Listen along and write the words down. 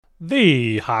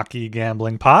The Hockey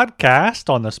Gambling Podcast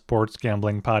on the Sports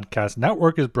Gambling Podcast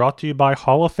Network is brought to you by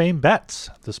Hall of Fame Bets,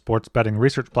 the sports betting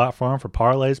research platform for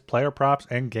parlays, player props,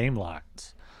 and game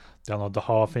lines. Download the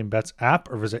Hall of Fame Bets app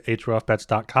or visit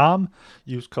hrofbets.com.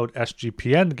 Use code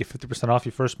SGPN to get 50% off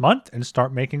your first month and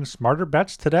start making smarter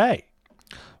bets today.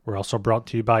 We're also brought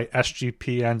to you by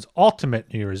SGPN's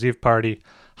Ultimate New Year's Eve Party.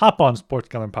 Hop on Sports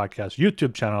Gambling Podcast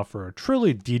YouTube channel for a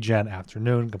truly degen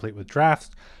afternoon, complete with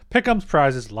drafts, pick'ems,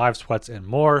 prizes, live sweats, and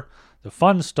more. The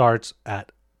fun starts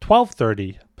at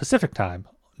 12:30 Pacific Time,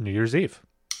 New Year's Eve.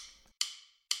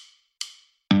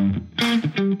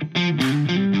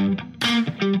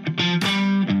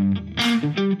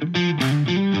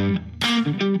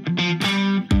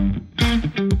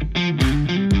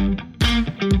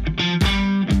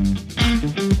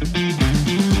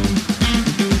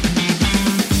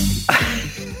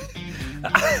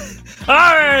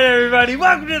 All right, everybody,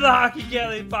 welcome to the Hockey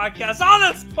Gambling Podcast on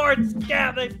the Sports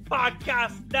Gambling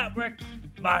Podcast Network.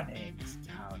 My name is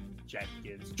Town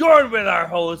Jenkins, joined with our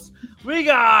hosts. We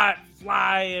got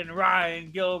Flying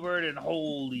Ryan Gilbert and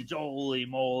holy jolly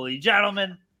moly.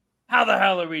 Gentlemen, how the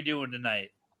hell are we doing tonight?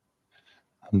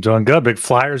 I'm doing good. Big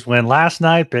Flyers win last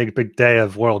night. Big day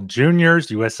of World Juniors.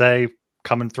 USA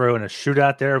coming through in a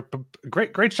shootout there.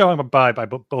 Great showing by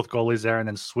both goalies there. And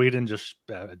then Sweden, just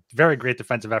very great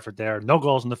defensive effort there. No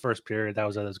goals in the first period. That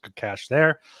was a good cash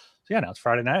there. So, yeah, now it's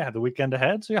Friday night. I have the weekend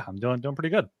ahead. So, yeah, I'm doing pretty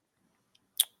good.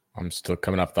 I'm still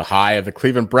coming off the high of the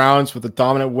Cleveland Browns with a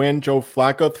dominant win. Joe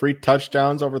Flacco, 3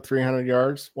 touchdowns, over 300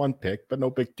 yards, 1 pick, but no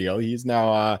big deal. He's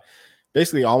now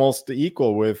basically almost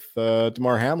equal with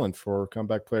DeMar Hamlin for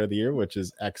Comeback Player of the Year, which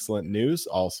is excellent news.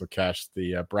 Also cashed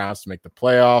the Browns to make the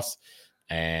playoffs.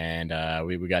 And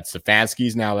we got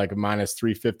Stefanski's now like a minus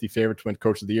 350 favorite to win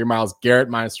Coach of the Year. Myles Garrett,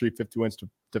 minus 350 wins to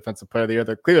Defensive Player of the Year.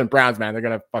 The Cleveland Browns, man, they're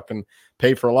going to fucking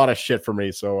pay for a lot of shit for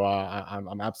me. So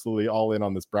I'm absolutely all in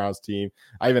on this Browns team.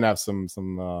 I even have some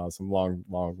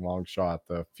long shot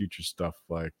future stuff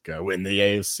like win the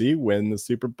AFC, win the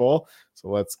Super Bowl. So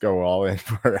let's go all in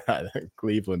for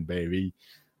Cleveland, baby.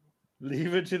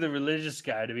 Leave it to the religious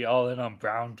guy to be all in on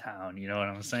Browntown. You know what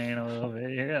I'm saying? A little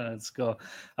bit. Yeah, let's go.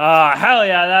 Hell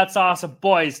yeah, that's awesome.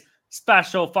 Boys,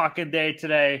 special fucking day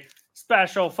today.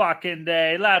 Special fucking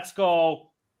day. Let's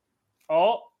go.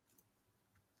 Oh.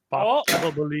 Pop,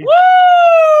 probably. Woo!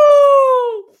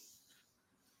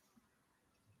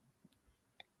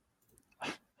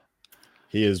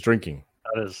 He is drinking.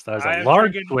 That is a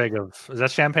large twig of, is that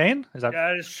champagne?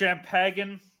 Yeah, it's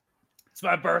champagne. It's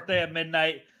my birthday at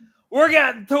midnight. We're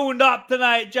getting tuned up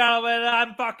tonight, gentlemen.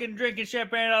 I'm fucking drinking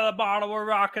champagne out of the bottle. We're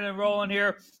rocking and rolling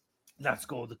here. Let's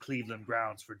go the Cleveland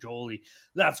Browns for Jolie.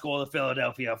 Let's go the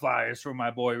Philadelphia Flyers for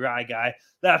my boy Rye Guy.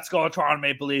 Let's go Toronto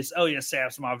Maple Leafs. Oh, yeah,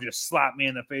 Samsonov just slapped me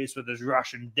in the face with his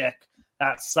Russian dick.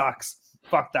 That sucks.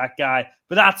 Fuck that guy.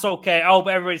 But that's okay. I hope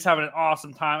everybody's having an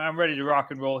awesome time. I'm ready to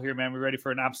rock and roll here, man. We're ready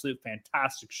for an absolute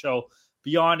fantastic show.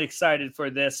 Beyond excited for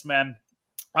this, man.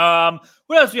 What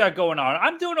else we got going on?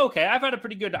 I'm doing okay. I've had a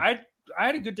pretty good I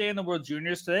had a good day in the World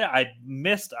Juniors today. I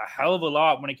missed a hell of a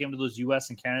lot when it came to those US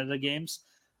and Canada games.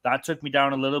 That took me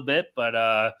down a little bit,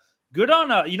 but good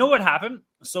on you know what happened?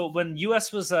 So when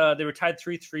US was they were tied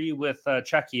 3-3 with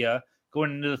Czechia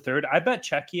going into the third, I bet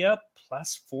Czechia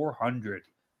plus 400.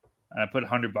 And I put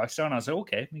 $100 down. I was like,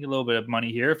 okay, make a little bit of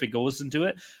money here if it goes into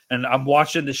it. And I'm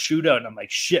watching the shootout, and I'm like,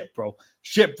 shit, bro.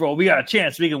 We got a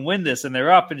chance. We can win this. And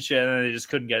they're up and shit, and they just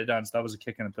couldn't get it done. So that was a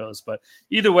kick in the pills. But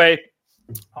either way,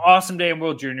 awesome day in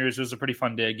World Juniors. It was a pretty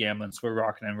fun day of gambling, so we're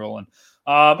rocking and rolling.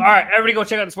 All right, everybody go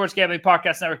check out the Sports Gambling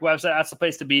Podcast Network website. That's the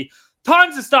place to be.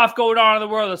 Tons of stuff going on in the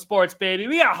world of sports, baby.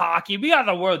 We got hockey. We got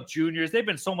the World Juniors. They've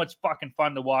been so much fucking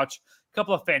fun to watch. A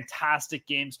couple of fantastic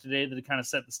games today that kind of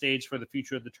set the stage for the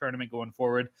future of the tournament going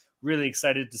forward. Really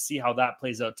excited to see how that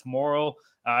plays out tomorrow.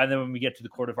 And then when we get to the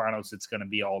quarterfinals, it's going to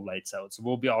be all lights out. So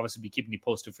we'll be obviously be keeping you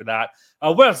posted for that.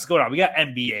 What else is going on? We got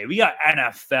NBA. We got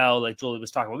NFL, like Jolie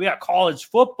was talking about. We got college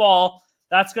football.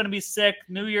 That's going to be sick.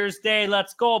 New Year's Day.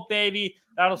 Let's go, baby.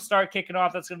 That'll start kicking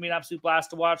off. That's going to be an absolute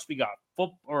blast to watch. We got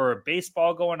football or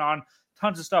baseball going on.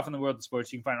 Tons of stuff in the world of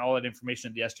sports. You can find all that information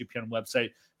at the SGPN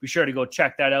website. Be sure to go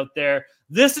check that out there.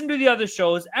 Listen to the other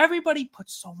shows. Everybody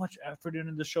puts so much effort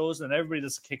into the shows, and everybody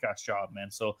does a kick-ass job, man.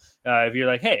 So if you're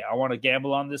like, hey, I want to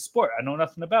gamble on this sport, I know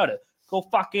nothing about it, go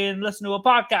fucking listen to a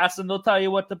podcast, and they'll tell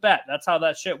you what to bet. That's how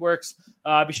that shit works.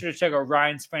 Be sure to check out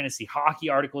Ryan's fantasy hockey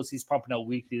articles. He's pumping out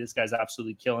weekly. This guy's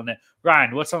absolutely killing it.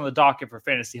 Ryan, what's on the docket for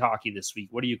fantasy hockey this week?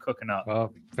 What are you cooking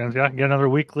up? Fantasy hockey, get another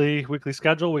weekly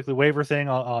schedule, weekly waiver thing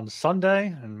on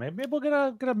Sunday, and maybe we'll get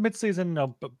a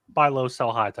mid-season buy low,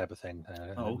 sell high type of thing.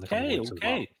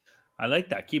 Okay. I like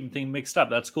that. Keeping things mixed up.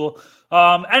 That's cool.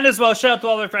 And as well, shout out to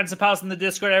all our friends and pals in the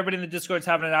Discord. Everybody in the Discord's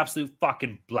having an absolute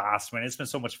fucking blast, man. It's been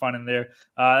so much fun in there.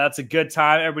 That's a good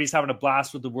time. Everybody's having a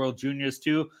blast with the World Juniors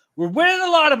too. We're winning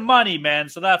a lot of money, man.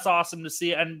 So that's awesome to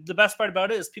see. And the best part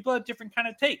about it is people have different kind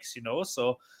of takes, you know.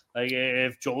 So like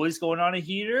if Joey's going on a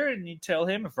heater and you tell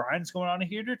him, if Ryan's going on a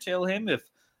heater, tell him. If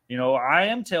I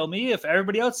am, tell me. If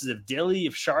everybody else is, if Dilly,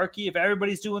 if Sharky, if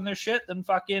everybody's doing their shit, then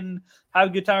fucking have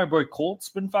a good time. Our boy Colt's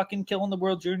been fucking killing the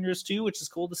World Juniors too, which is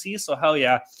cool to see. So hell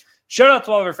yeah. Shout out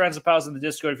to all of our friends and pals in the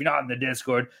Discord. If you're not in the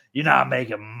Discord, you're not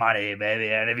making money,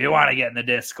 baby. And if you want to get in the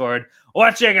Discord,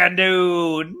 what you can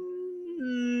do,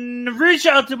 reach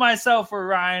out to myself or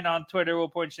Ryan on Twitter. We'll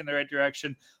point you in the right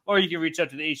direction. Or you can reach out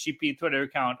to the HGP Twitter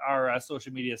account. Our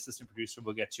social media assistant producer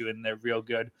will get you in there real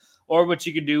good. Or what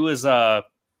you can do is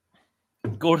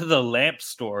go to the lamp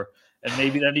store, and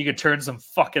maybe then you could turn some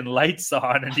fucking lights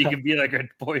on, and you can be like our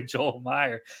boy Joel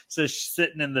Meyer, so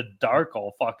sitting in the dark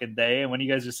all fucking day. And when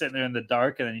you guys are sitting there in the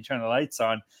dark, and then you turn the lights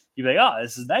on, you'd be like, "Oh,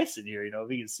 this is nice in here."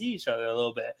 We can see each other a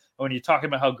little bit. And when you're talking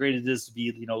about how great it is to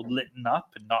be, lit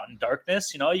up and not in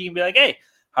darkness, you can be like, "Hey,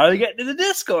 how do we get into the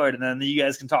Discord?" And then you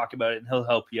guys can talk about it, and he'll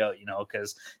help you out,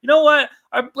 because you know what?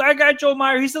 Our black guy, Joe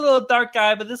Meyer, he's a little dark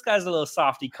guy, but this guy's a little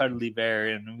softy, cuddly bear,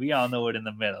 and we all know it in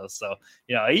the middle. So,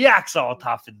 he acts all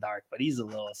tough and dark, but he's a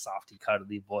little softy,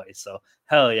 cuddly boy. So,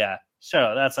 hell yeah.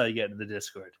 Shout out. That's how you get into the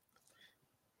Discord.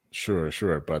 Sure.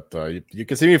 But you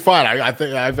can see me fine. I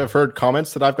think I've heard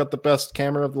comments that I've got the best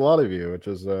camera of a lot of you, which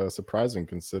is surprising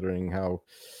considering how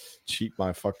cheap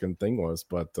my fucking thing was.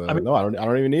 But no, I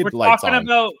don't even need lights on.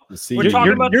 You're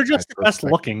just the best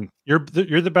looking. You're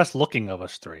the best looking of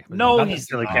us three. No,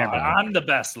 he's really I'm the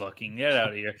best looking. Get out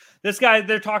of here. This guy,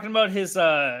 they're talking about his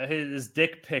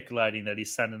dick pic lighting that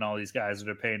he's sending all these guys that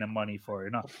are paying him money for.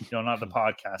 Not the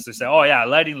podcast. They say, "Oh yeah,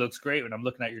 lighting looks great when I'm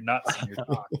looking at your nuts and your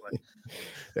cock."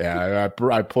 Yeah, I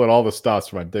put all the stops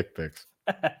for my dick pics.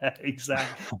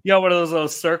 Exactly. You got one of those little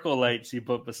circle lights you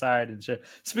put beside and shit.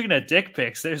 Speaking of dick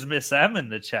pics, there's Miss M in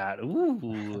the chat.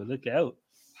 Ooh, look out.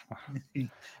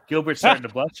 Gilbert's starting to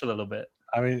blush a little bit.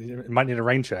 I mean, you might need a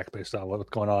rain check based on what's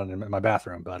going on in my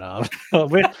bathroom. But it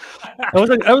was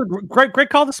a great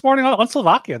call this morning on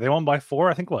Slovakia. They won by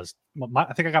 4. I think I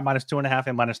got -2.5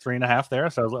 and -3.5 there.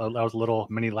 So that was a little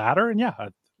mini ladder. And yeah,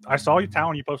 I saw you, Tal,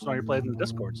 when you posted all your plays in the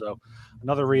Discord. So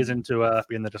another reason to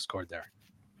be in the Discord there.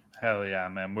 Hell yeah,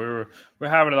 man. We're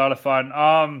having a lot of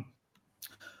fun.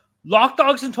 Lock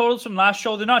dogs and totals from last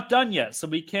show, they're not done yet, so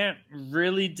we can't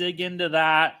really dig into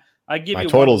that. I give my you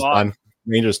total's done.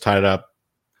 Rangers tied it up.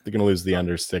 They're gonna lose the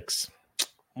under 6.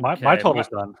 My total's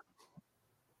done.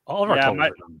 All of our totals are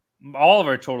done. All of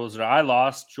our totals are. I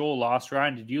lost. Joel lost.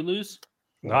 Ryan, did you lose?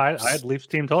 No, I had Leafs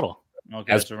team total.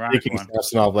 Okay, so Ryan won.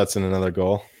 Samsonov lets in another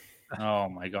goal. Oh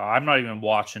my god, I'm not even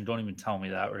watching. Don't even tell me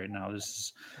that right now. This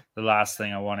is the last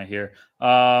thing I want to hear.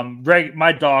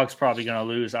 My dog's probably gonna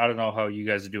lose. I don't know how you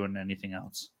guys are doing anything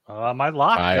else. My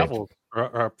lock Devils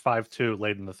are 5-2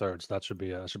 late in the third, so that should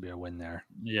be a win there.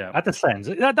 Yeah, at the Sens.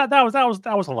 That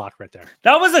was a lock right there.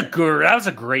 That was a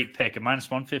great pick at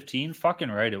 -115.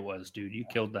 Fucking right, it was, dude. You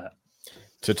killed that.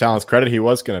 To Talon's credit, he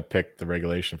was gonna pick the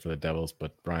regulation for the Devils,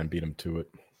 but Brian beat him to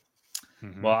it.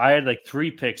 Mm-hmm. Well, I had like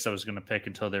 3 picks I was going to pick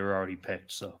until they were already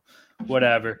picked. So,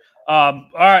 whatever. All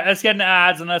right, let's get into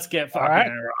ads and let's get fucking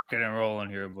rocking and rolling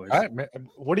here, boys. All right,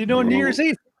 what are you doing New Year's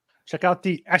Eve? Check out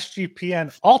the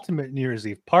SGPN Ultimate New Year's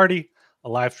Eve Party, a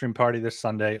live stream party this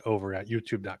Sunday over at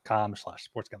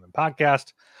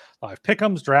youtube.com/sportsgamblingpodcast. Live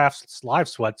pick'ems, drafts, live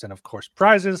sweats, and of course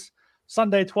prizes.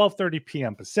 Sunday, 12:30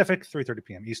 p.m. Pacific, 3:30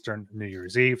 p.m. Eastern, New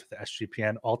Year's Eve. The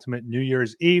SGPN Ultimate New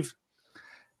Year's Eve.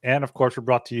 And, of course, we're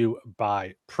brought to you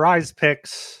by Prize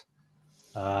Picks.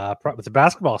 With the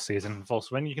basketball season in full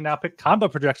swing, you can now pick combo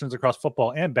projections across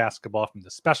football and basketball from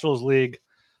the Specials League.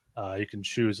 You can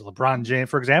choose LeBron James,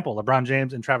 for example. LeBron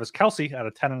James and Travis Kelce at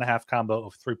a 10.5 combo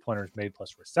of 3-pointers made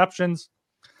plus receptions.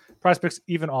 Prize Picks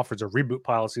even offers a reboot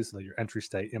policy so that your entries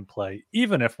stay in play,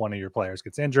 even if one of your players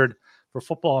gets injured. For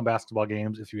football and basketball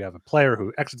games, if you have a player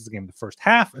who exits the game in the first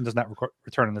half and does not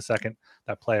return in the second,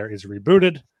 that player is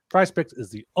rebooted. Prize Picks is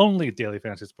the only daily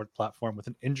fantasy sport platform with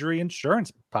an injury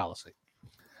insurance policy.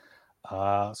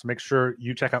 So make sure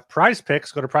you check out Prize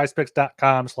Picks. Go to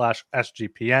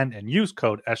prizepicks.com/SGPN and use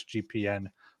code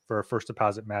SGPN for a first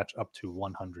deposit match up to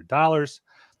 $100.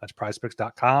 That's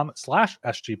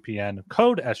prizepicks.com/SGPN,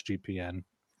 code SGPN.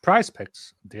 Prize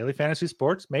Picks, daily fantasy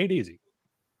sports made easy.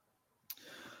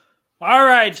 All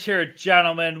right, here,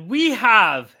 gentlemen, we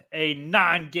have a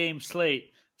 9-game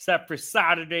slate set for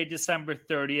Saturday, December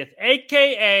 30th,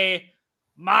 a.k.a.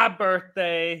 my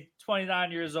birthday,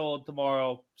 29 years old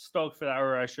tomorrow. Stoked for that,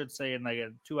 or I should say in like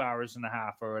 2 hours and a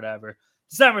half or whatever.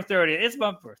 December 30th. It's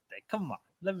my birthday. Come on.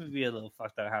 Let me be a little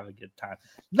fucked up, have a good time.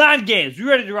 9 games. You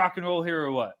ready to rock and roll here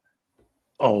or what?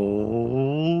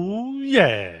 Oh,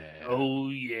 yeah. Oh,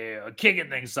 yeah. Kicking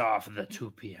things off in the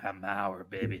 2 p.m. hour,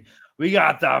 baby. We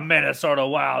got the Minnesota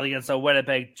Wild against the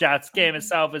Winnipeg Jets. Game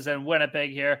itself is in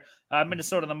Winnipeg here.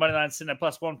 Minnesota on the money line sitting at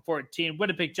plus 114.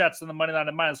 Winnipeg Jets on the money line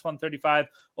at minus 135.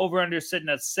 Over-under sitting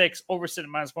at 6. Over sitting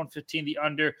at minus 115. The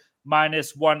under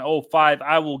minus 105.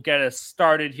 I will get us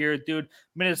started here, dude.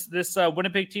 This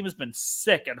Winnipeg team has been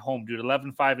sick at home, dude.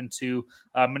 11-5-2.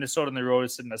 Minnesota on the road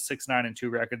is sitting at 6-9-2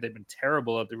 record. They've been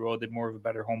terrible at the road. They're more of a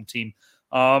better home team.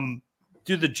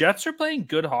 Dude, the Jets are playing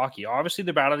good hockey. Obviously,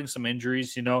 they're battling some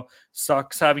injuries.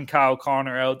 Sucks having Kyle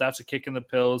Connor out. That's a kick in the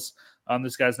pills.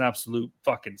 This guy's an absolute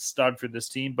fucking stud for this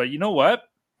team. But you know what?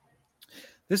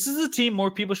 This is a team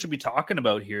more people should be talking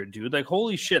about here, dude. Like,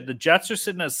 holy shit, the Jets are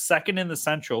sitting as second in the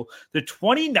Central. They're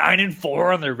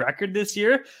 29-4 on their record this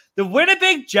year. The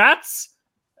Winnipeg Jets,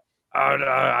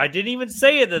 I didn't even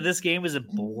say it that this game is a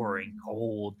boring,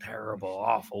 cold, terrible,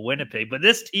 awful Winnipeg. But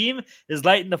this team is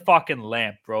lighting the fucking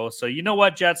lamp, bro. So you know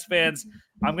what, Jets fans?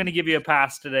 I'm going to give you a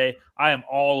pass today. I am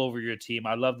all over your team.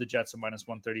 I love the Jets at minus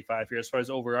 135 here. As far as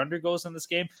over-under goes in this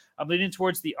game, I'm leaning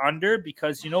towards the under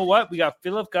because you know what? We got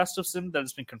Philip Gustafsson that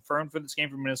has been confirmed for this game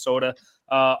from Minnesota.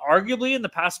 Arguably in the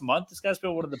past month, this guy's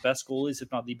been one of the best goalies,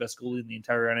 if not the best goalie in the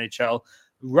entire NHL.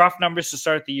 Rough numbers to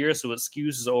start the year, so it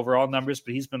skews his overall numbers,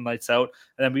 but he's been lights out.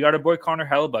 And then we got our boy Connor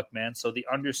Hellebuck, man. So the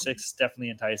under 6 is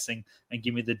definitely enticing. And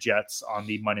give me the Jets on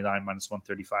the money line minus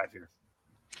 135 here.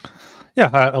 Yeah,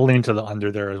 I'll lean to the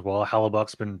under there as well.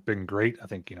 Hellebuck's been great. I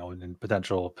think, in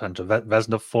potential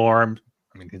Vezina form.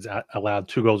 I mean, he's allowed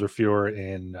 2 goals or fewer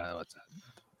in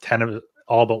 10 of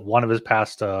all but one of his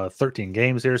past 13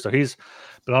 games here. So he's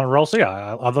been on a roll. So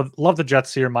yeah, I love the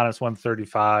Jets here, minus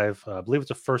 135. I believe it's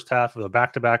the first half of the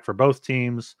back-to-back for both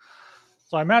teams.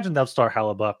 So I imagine they'll start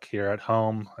Hellebuck here at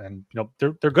home. And,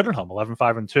 they're good at home,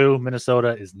 11-5-2.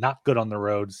 Minnesota is not good on the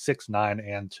road,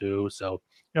 6-9-2. So,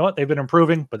 you know what? They've been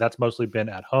improving, but that's mostly been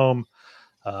at home.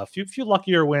 A few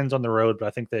luckier wins on the road, but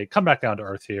I think they come back down to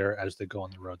earth here as they go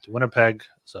on the road to Winnipeg.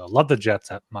 So love the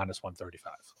Jets at minus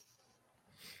 135.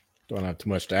 Don't have too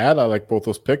much to add. I like both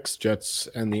those picks, Jets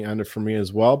and the under for me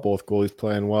as well. Both goalies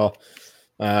playing well.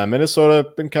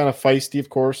 Minnesota been kind of feisty, of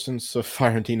course, since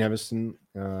firing Dean Evason.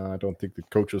 I don't think the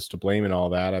coach was to blame in all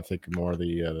that. I think more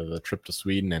the trip to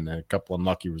Sweden and a couple of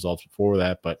unlucky results before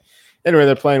that. But anyway,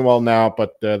 they're playing well now.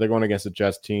 But they're going against a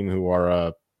Jets team who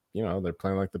are, they're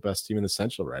playing like the best team in the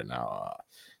Central right now.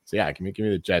 So yeah, give me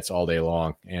the Jets all day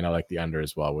long, and I like the under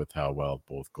as well with how well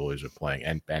both goalies are playing,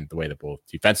 and the way that both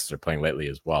defenses are playing lately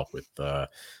as well. With the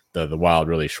Wild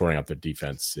really shoring up their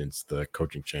defense since the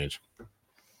coaching change.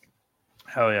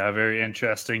 Hell yeah, very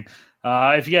interesting.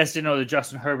 If you guys didn't know that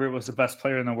Justin Herbert was the best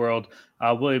player in the world,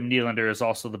 William Nylander is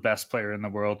also the best player in the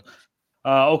world.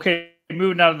 Okay,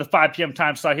 moving out of the 5 p.m.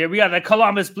 time slot here. We got the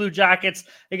Columbus Blue Jackets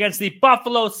against the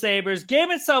Buffalo Sabres.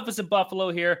 Game itself is in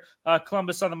Buffalo here.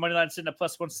 Columbus on the money line sitting at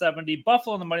plus 170.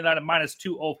 Buffalo on the money line at minus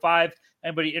 205.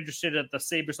 Anybody interested at the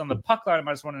Sabres on the puck line at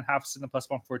minus 1.5 sitting at plus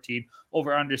 114.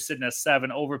 Over under sitting at 7.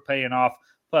 Over paying off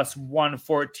plus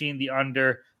 114. The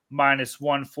under minus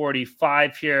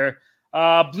 145 here.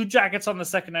 Blue Jackets on the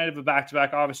second night of a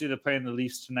back-to-back. Obviously, they're playing the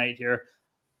Leafs tonight here.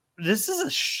 This is a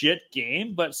shit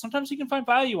game, but sometimes you can find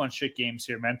value on shit games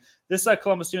here, man. This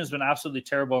Columbus team has been absolutely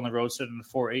terrible on the road, sitting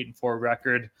a 4-8-4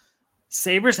 record.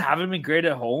 Sabres haven't been great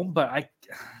at home, but I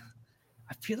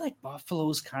feel like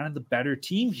Buffalo's kind of the better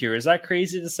team here. Is that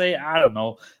crazy to say? I don't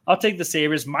know. I'll take the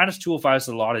Sabres. Minus 205 is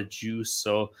a lot of juice,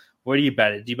 so where do you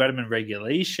bet it? Do you bet them in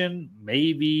regulation?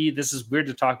 Maybe. This is weird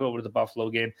to talk about with the Buffalo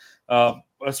game.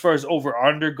 As far as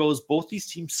over-under goes, both these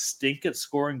teams stink at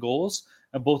scoring goals,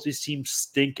 and both these teams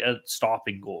stink at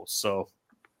stopping goals. So,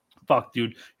 fuck,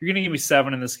 dude. You're going to give me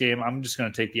 7 in this game. I'm just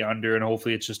going to take the under, and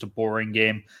hopefully it's just a boring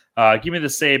game. Give me the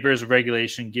Sabres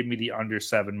regulation. Give me the under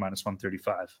 7 minus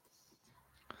 135.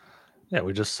 Yeah,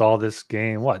 we just saw this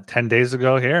game, 10 days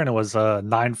ago here, and it was a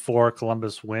 9-4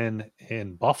 Columbus win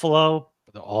in Buffalo.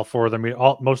 Most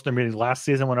of their meetings last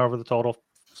season went over the total.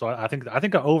 So I think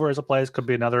an over as a play could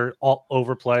be another all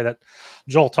over play that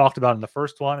Joel talked about in the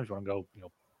first one. If you want to go,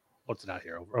 what's it out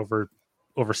here?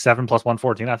 Over 7 plus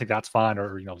 114. I think that's fine.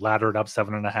 Or, ladder it up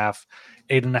 7.5,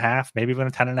 8.5, maybe even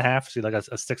a 10.5. See like a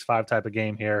 6-5 type of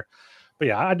game here. But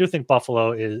yeah, I do think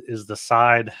Buffalo is the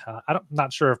side. I'm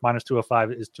not sure if minus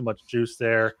 205 is too much juice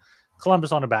there.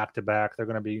 Columbus on a back-to-back. They're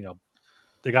going to be,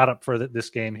 they got up for this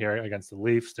game here against the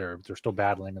Leafs. They're still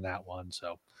battling in that one.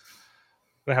 So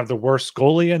They have the worst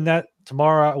goalie in net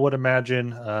tomorrow, I would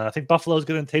imagine. I think Buffalo's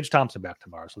getting Tage Thompson back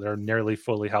tomorrow, so they're nearly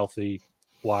fully healthy.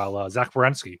 While Zach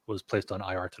Werenski was placed on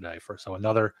IR today so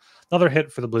another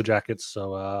hit for the Blue Jackets.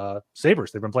 So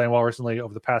Sabres, they've been playing well recently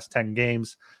over the past 10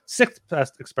 games, 6th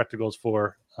best expected goals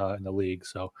for in the league.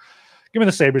 So give me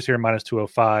the Sabres here minus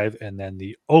 205, and then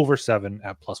the over 7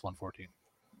 at plus 114.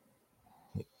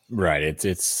 Right,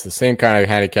 it's the same kind of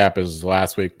handicap as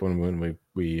last week when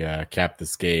we capped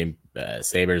this game.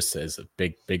 Sabres is a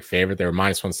big favorite. They were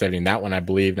minus 170 in that one, I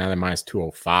believe. Now they're minus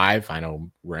 205. I know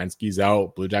Werenski's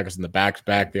out. Blue Jackets in the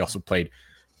back-to-back. They also played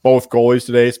both goalies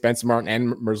today, Spencer Martin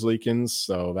and Merzlikins,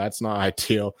 so that's not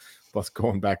ideal. Plus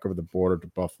going back over the border to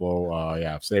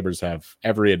Buffalo. Sabres have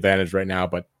every advantage right now,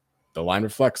 but the line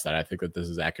reflects that. I think that this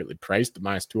is accurately priced at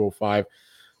minus 205.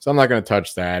 So I'm not going to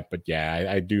touch that. But, yeah,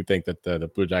 I do think that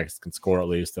the Blue Jackets can score at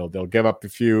least. They'll give up a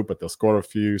few, but they'll score a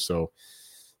few. So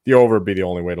the over would be the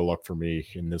only way to look for me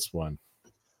in this one.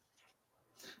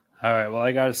 All right. Well,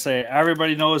 I got to say,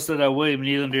 everybody knows that William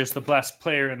Nylander is the best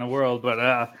player in the world, but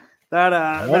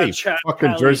that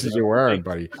fucking jerseys you're wearing,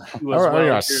 buddy.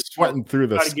 You're sweating through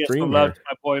the screen here.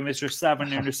 My boy, Mr. 7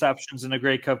 interceptions in a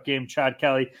Grey Cup game, Chad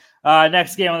Kelly.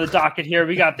 Next game on the docket here,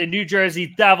 we got the New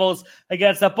Jersey Devils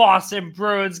against the Boston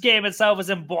Bruins. Game itself is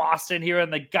in Boston here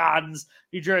in the Gardens.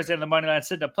 New Jersey on the money line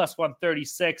sitting at plus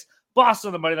 136. Boston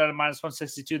on the money line at minus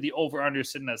 162. The over-under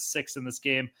sitting at 6 in this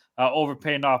game. Over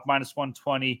paying off minus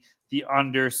 120. The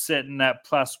under sitting at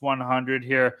plus 100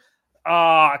 here.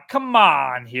 Come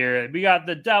on here. We got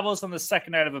the Devils on the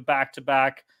second night of a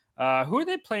back-to-back. Who are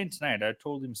they playing tonight? I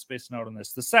told him spacing out on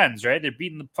this. The Sens, right? They're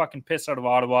beating the fucking piss out of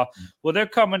Ottawa. Well, they're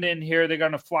coming in here. They're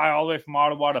going to fly all the way from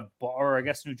Ottawa to, or I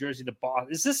guess New Jersey to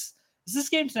Boston. Is this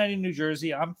game tonight in New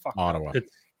Jersey? I'm fucking Ottawa.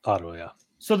 It's Ottawa, yeah.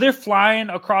 So they're flying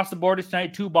across the border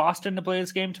tonight to Boston to play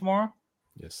this game tomorrow?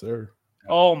 Yes, sir.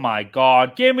 Oh my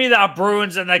God. Give me the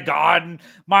Bruins in the Garden.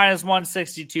 Minus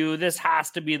 162. This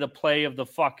has to be the play of the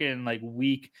fucking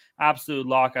week. Absolute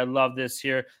lock. I love this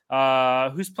here.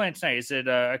 Who's playing tonight? Is it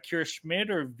Akira Schmid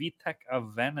or Vitek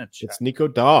Avanich? It's Nico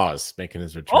Dawes making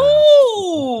his return.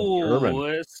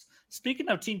 Oh! Speaking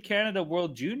of Team Canada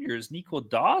World Juniors, Nico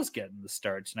Dawes getting the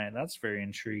start tonight. That's very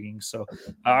intriguing. So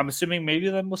I'm assuming maybe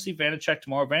then we'll see Vanacek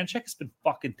tomorrow. Vanacek has been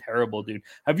fucking terrible, dude.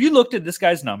 Have you looked at this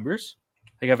guy's numbers?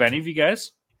 Have any of you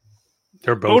guys?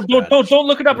 They're both. Don't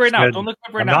look it up right now. Don't look it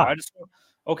up right now. Not.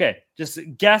 Just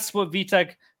guess what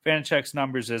Vitek Vanacek's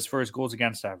numbers is for his goals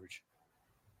against average.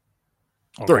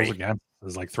 Goals against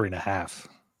is like 3.5.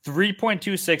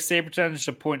 3.26, save percentage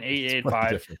to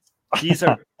 0.885.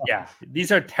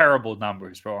 These are terrible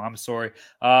numbers, bro. I'm sorry.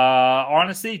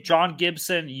 Honestly, John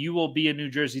Gibson, you will be a New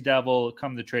Jersey Devil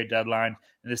come the trade deadline,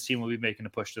 and this team will be making a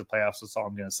push to the playoffs. That's all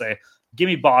I'm going to say. Give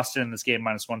me Boston in this game,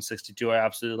 minus 162. I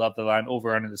absolutely love the line.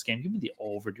 Over under this game. Give me the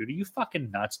over, dude. Are you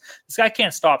fucking nuts? This guy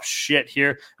can't stop shit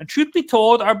here. And truth be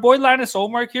told, our boy Linus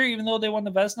Ullmark here, even though they won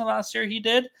the Vezina last year, he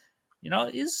did.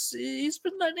 He's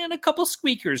been letting in a couple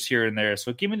squeakers here and there.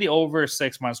 So give me the over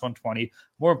 6 minus 120.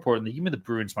 More importantly, give me the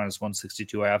Bruins minus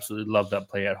 162. I absolutely love that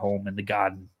play at home in the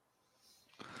Garden.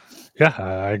 Yeah,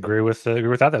 I agree with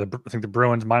that. I think the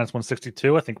Bruins minus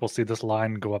 162. I think we'll see this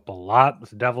line go up a lot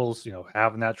with the Devils.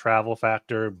 Having that travel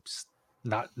factor.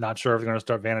 Not sure if they're going to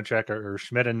start Vanacek or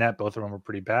Schmidt in net. Both of them were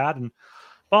pretty bad. And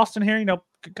Boston here,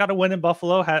 got to win in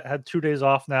Buffalo. Had 2 days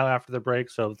off now after the break,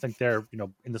 so I think they're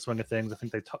in the swing of things. I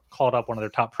think they called up one of their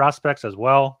top prospects as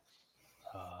well,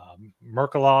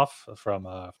 Merkelov from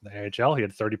the AHL. He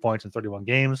had 30 points in 31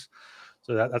 games,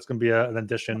 so that's going to be an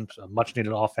addition, a much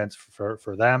needed offense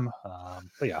for them.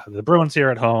 But yeah, the Bruins here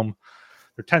at home,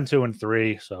 they're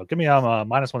 10-2-3. So give me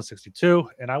minus 162,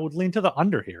 and I would lean to the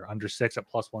under here, under 6 at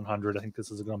plus 100. I think this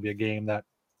is going to be a game that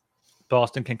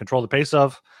Boston can control the pace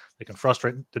of. They can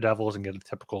frustrate the Devils and get a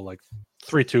typical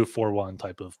 3-2, 4-1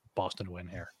 type of Boston win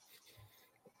here.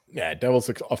 Yeah, Devils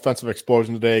offensive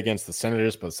explosion today against the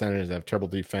Senators, but the Senators have terrible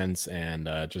defense and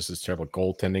just as terrible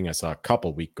goaltending. I saw a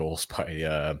couple weak goals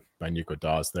by Nico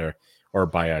Dawes there, or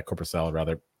by Korpisalo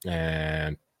rather.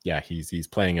 And yeah, he's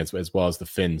playing as well as the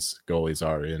Finns goalies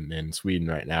are in Sweden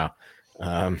right now.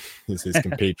 His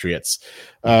compatriots.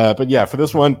 But yeah, for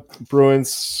this one,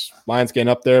 Bruins line's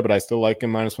getting up there, but I still like him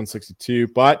minus 162.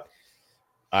 But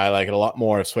I like it a lot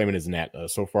more if Swayman is net.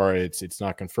 So far, it's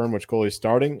not confirmed which goalie is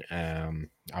starting.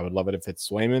 I would love it if it's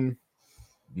Swayman,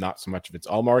 not so much if it's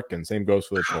Ullmark, and same goes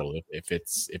for the total. If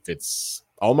it's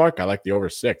Ullmark, I like the over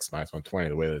 6 minus 120.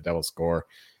 The way the Devils score,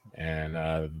 and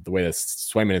the way that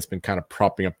Swayman has been kind of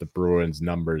propping up the Bruins'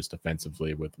 numbers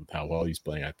defensively with how well he's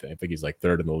playing. I think he's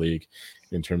third in the league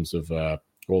in terms of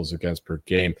goals against per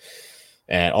game.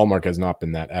 And Ullmark has not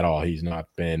been that at all. He's not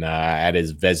been at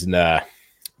his Vezina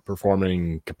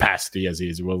performing capacity as he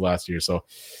was last year. So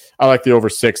I like the over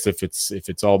 6 if it's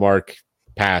Allmark,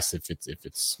 pass if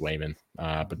it's Swayman.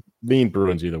 But lean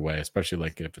Bruins either way, especially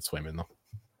like if it's Swayman though.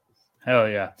 Hell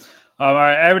yeah. All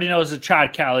right, everybody knows that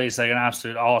Chad Kelly is like an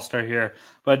absolute all-star here,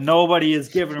 but nobody is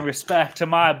giving respect to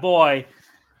my boy,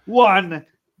 one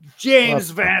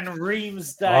James Van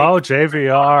Riemsdyk. Oh,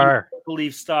 JVR.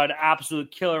 Leaf stud,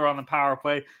 absolute killer on the power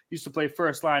play. Used to play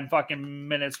first line fucking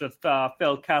minutes with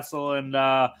Phil Kessel and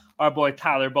our boy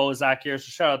Tyler Bozak here. So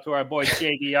shout out to our boy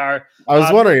JVR. I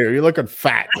was wondering, you're looking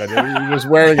fat. He was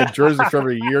wearing a jersey for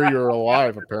every year you're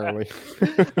alive, apparently.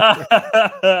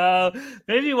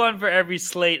 Maybe one for every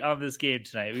slate on this game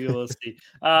tonight. We will see.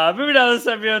 Moving down this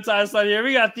episode time slot here,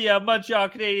 we got the Montreal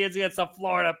Canadiens against the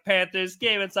Florida Panthers.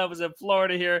 Game itself is in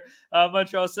Florida here.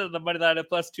 Montreal sitting on the money line at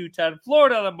plus 210.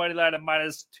 Florida on the money line at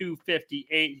minus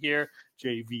 258 here.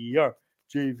 JVR.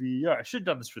 I should have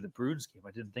done this for the Bruins game.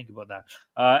 I didn't think about that.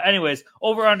 Anyways,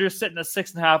 over-under sitting at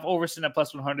 6.5. Over sitting at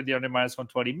plus 100. The under minus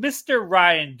 120. Mr.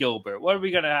 Ryan Gilbert, what are we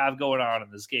going to have going on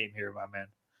in this game here, my man?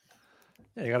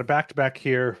 Yeah, you got a back-to-back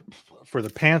here for the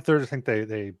Panthers. I think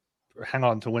they hang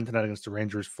on to win tonight against the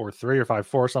Rangers 4-3 or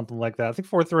 5-4, something like that. I think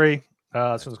 4-3.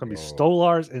 So it's going to be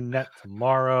Stolarz in net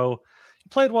tomorrow. He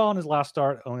played well in his last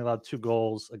start. Only allowed 2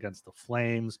 goals against the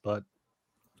Flames, but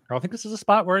I think this is a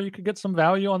spot where you could get some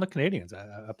value on the Canadians at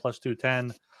plus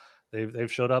 210. They've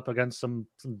showed up against some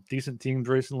decent teams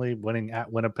recently, winning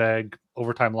at Winnipeg,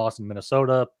 overtime loss in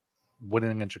Minnesota,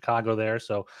 winning in Chicago there.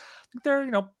 So I think they're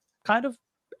kind of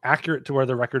accurate to where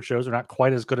the record shows. They're not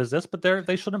quite as good as this, but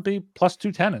they shouldn't be plus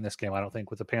 210 in this game, I don't think,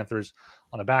 with the Panthers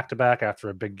on a back-to-back after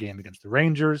a big game against the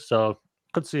Rangers. So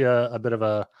could see a bit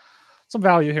of some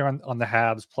value here on the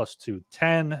Habs plus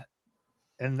 210.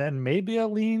 And then maybe a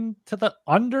lean to the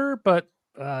under, but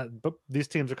these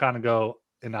teams are kind of go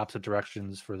in opposite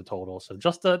directions for the total. So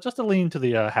just a lean to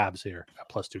the Habs here at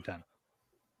plus 210.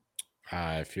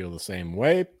 I feel the same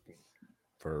way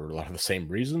for a lot of the same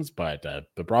reasons, but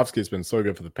Bobrovsky has been so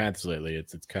good for the Panthers lately.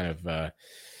 It's kind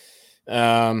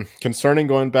of concerning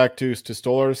going back to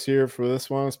Stolarz here for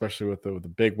this one, especially with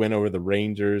the big win over the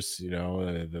Rangers.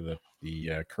 The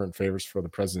current favorites for the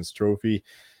President's Trophy.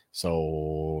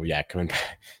 So coming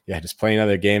back, just playing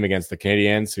another game against the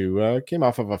Canadiens, who came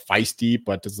off of a feisty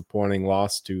but disappointing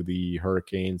loss to the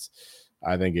Hurricanes.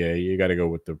 I think you got to go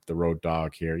with the road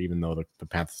dog here, even though the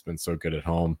Panthers have been so good at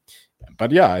home.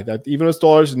 But even with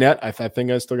Stolarz net, I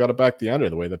think I still got to back the under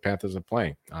the way the Panthers are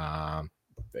playing. I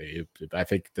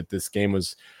think that this game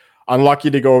was unlucky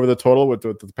to go over the total with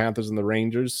the Panthers and the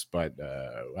Rangers, but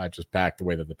I just backed the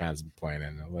way that the Panthers have been playing.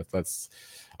 And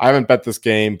I haven't bet this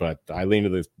game, but I lean to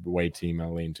this away team. I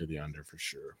lean to the under for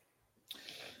sure.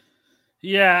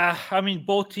 Yeah, I mean,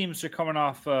 both teams are coming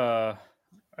off.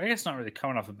 I guess not really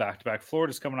coming off a back-to-back.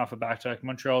 Florida's coming off a back-to-back.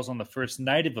 Montreal's on the first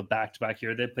night of a back-to-back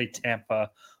here. They play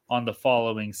Tampa on the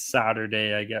following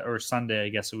Saturday, I guess, or Sunday, I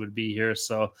guess it would be here.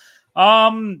 So,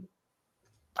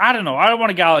 I don't know. I don't want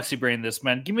to galaxy brain this,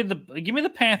 man. Give me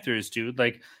the Panthers, dude.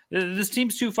 Like, this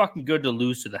team's too fucking good to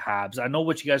lose to the Habs. I know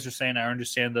what you guys are saying. I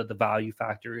understand that the value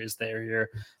factor is there here.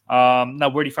 Now,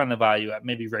 where do you find the value at?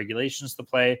 Maybe regulations to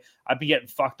play. I've been getting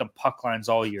fucked on puck lines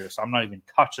all year, so I'm not even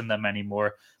touching them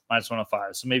anymore. Minus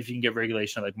 105. So maybe if you can get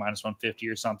regulation at like minus 150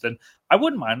 or something, I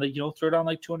wouldn't mind. Like, throw down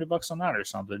like $200 on that or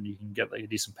something. You can get like a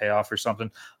decent payoff or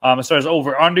something. As far as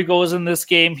over under goes in this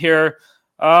game here.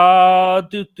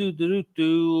 Stolar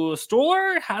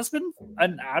has been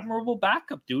an admirable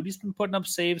backup, dude. He's been putting up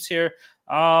saves here.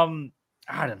 I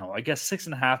don't know. I guess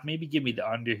 6.5. Maybe give me the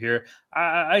under here.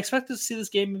 I expect to see this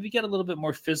game maybe get a little bit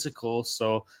more physical.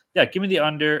 So give me the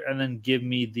under and then give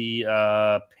me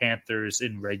the Panthers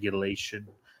in regulation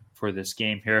for this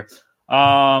game here.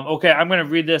 Okay, I'm going to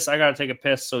read this. I got to take a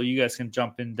piss so you guys can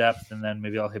jump in depth, and then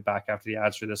maybe I'll hit back after the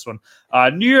ads for this one.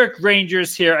 New York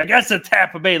Rangers here against the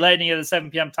Tampa Bay Lightning at the 7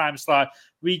 p.m. time slot.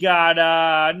 We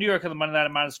got New York on the money line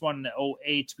at minus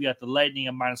 108. We got the Lightning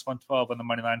at minus 112 on the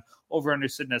money line. Over under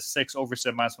sitting at 6. Over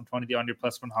sitting at minus 120. The under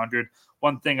plus 100.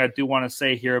 One thing I do want to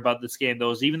say here about this game, though,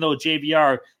 is even though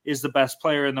JVR is the best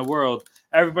player in the world,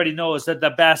 everybody knows that the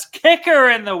best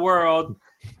kicker in the world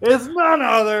is none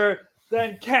other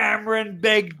than Cameron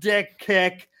Big Dick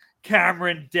Kick,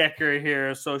 Cameron Dicker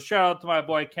here. So shout out to my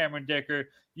boy Cameron Dicker.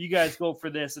 You guys go for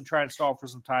this and try and stall for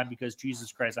some time because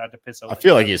Jesus Christ, I had to piss out. I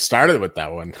feel like you started with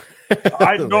that one.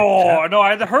 I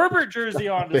had the Herbert jersey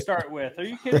on to start with. Are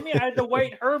you kidding me? I had the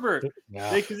white Herbert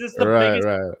because it's the biggest.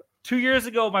 Right. 2 years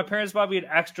ago, my parents bought me an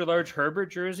extra large Herbert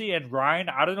jersey, and Ryan,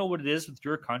 I don't know what it is with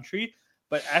your country,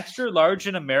 but extra large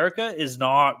in America is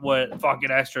not what fucking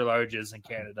extra large is in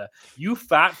Canada. You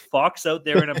fat fucks out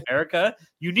there in America,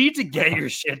 you need to get your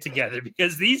shit together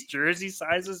because these jersey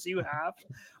sizes you have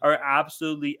are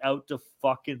absolutely out to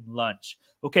fucking lunch.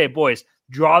 Okay, boys,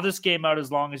 draw this game out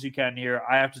as long as you can here.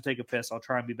 I have to take a piss. I'll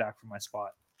try and be back from my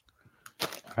spot.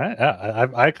 All right, yeah,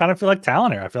 I kind of feel like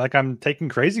Talon here. I feel like I'm taking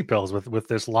crazy pills with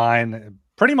this line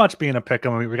pretty much being a pick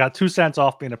 'em. We got 2 cents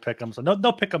off being a pick 'em, so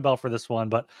no pick 'em bell for this one.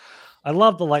 But I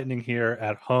love the Lightning here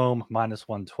at home,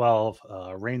 -112.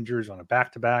 Rangers on a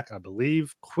back-to-back, I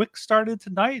believe. Quick started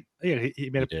tonight. Yeah, he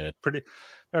made a pretty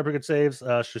good saves.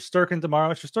 Shesterkin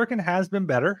tomorrow. Shesterkin has been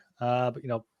better,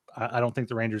 but I don't think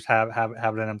the Rangers have it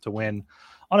in them to win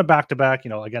on a back-to-back.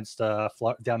 Against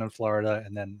down in Florida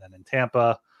and then in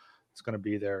Tampa. It's going to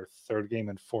be their 3rd game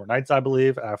in 4 nights, I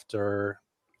believe, after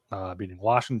beating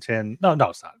Washington. No,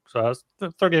 it's not. So it's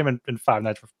the 3rd game in 5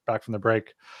 nights back from the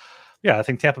break. Yeah, I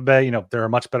think Tampa Bay, they're a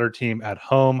much better team at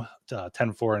home,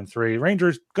 10-4-3.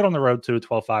 Rangers, good on the road too,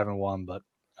 12-5-1. But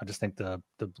I just think the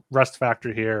rest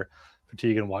factor here,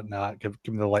 fatigue and whatnot, give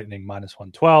me the Lightning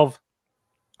 -112.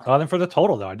 Then for the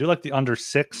total, though, I do like the under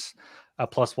 6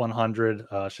 +100.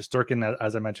 Shesterkin,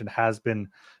 as I mentioned, has been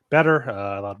better.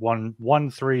 Allowed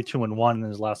 1-3, 2-1 in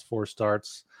his last 4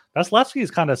 starts. Vasilevsky is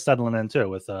kind of settling in too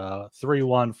with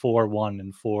 3-1, 4-1,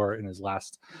 and 4 in his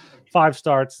last 5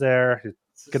 starts there. He's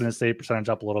getting his save percentage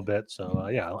up a little bit. So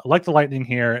yeah, I like the Lightning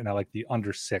here, and I like the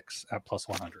under 6 at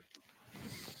 +100.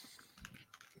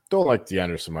 Don't like the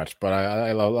under so much, but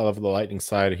I love the Lightning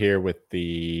side here with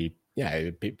the.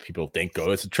 Yeah, people think,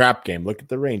 it's a trap game. Look at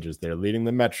the Rangers; they're leading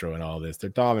the Metro and all this. They're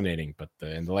dominating, but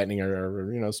the Lightning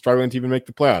are struggling to even make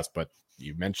the playoffs. But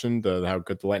you mentioned how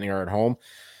good the Lightning are at home.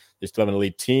 They still have an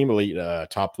elite team, elite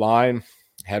top line.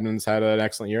 Hedman's had an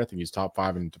excellent year. I think he's top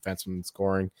 5 in defenseman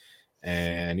scoring,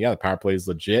 and yeah, the power play is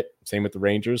legit. Same with the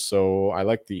Rangers, so I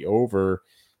like the over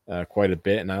quite a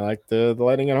bit, and I like the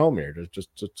Lightning at home here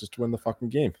just to win the fucking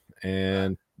game.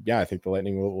 And yeah, I think the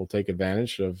Lightning will take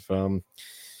advantage of.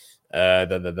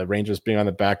 The Rangers being on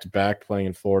the back-to-back, playing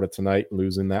in Florida tonight,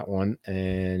 losing that one,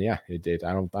 and yeah, it did.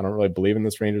 I don't really believe in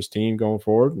this Rangers team going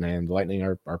forward, and the Lightning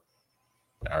are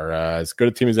as good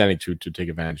a team as any to take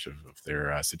advantage of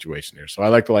their situation here. So I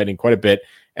like the Lightning quite a bit,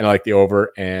 and I like the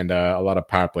over, and a lot of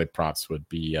power play props would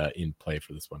be in play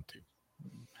for this one too.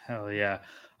 Hell yeah.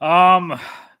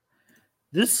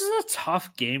 This is a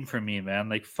tough game for me, man.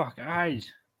 Like fuck,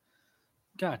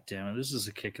 God damn it, this is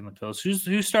a kick in the pills.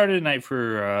 Who started tonight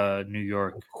for New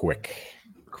York? Quick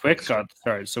got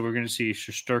started. So we're gonna see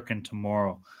Shesterkin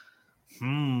tomorrow.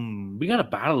 We got a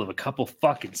battle of a couple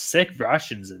fucking sick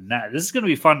Russians in that. This is gonna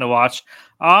be fun to watch.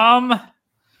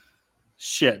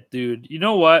 Shit, dude. You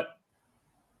know what?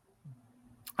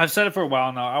 I've said it for a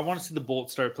while now. I want to see the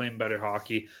Bolts start playing better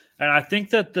hockey. And I think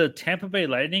that the Tampa Bay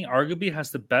Lightning arguably has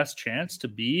the best chance to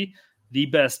be the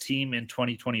best team in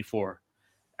 2024.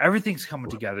 Everything's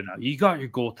coming together now. You got your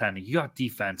goaltending. You got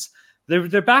defense.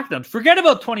 They're back now. Forget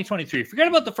about 2023. Forget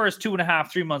about the first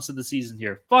 2.5, 3 months of the season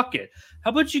here. Fuck it.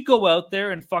 How about you go out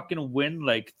there and fucking win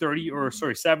like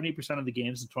 70% of the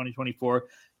games in 2024,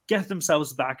 get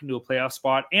themselves back into a playoff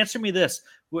spot. Answer me this.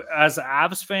 As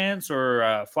Avs fans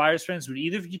or Flyers fans, would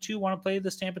either of you two want to play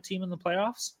this Tampa team in the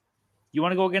playoffs? You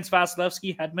want to go against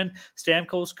Vasilevsky, Hedman,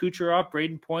 Stamkos, Kucherov,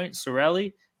 Braden Point,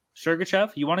 Sorelli,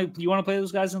 Sergachev? You want to play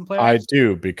those guys in the playoffs? I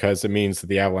do, because it means that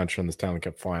the Avalanche are in the Stanley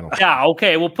Cup final. Yeah,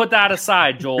 okay. We'll put that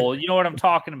aside, Joel. You know what I'm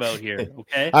talking about here,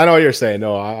 okay? I know what you're saying.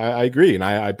 No, I agree. And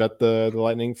I bet the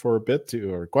Lightning for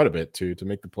quite a bit to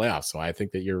make the playoffs. So I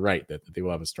think that you're right, that they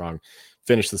will have a strong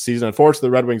finish the season. Unfortunately,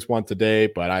 the Red Wings won today,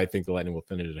 but I think the Lightning will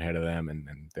finish ahead of them, and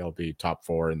they'll be top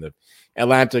 4 in the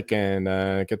Atlantic and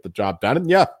get the job done. And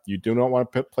yeah, you do not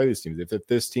want to play these teams. If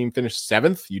this team finished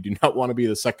 7th, you do not want to be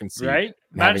the 2nd seed, right?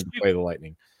 Having to play the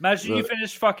Lightning. Imagine you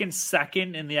finish fucking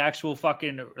 2nd in the actual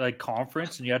fucking like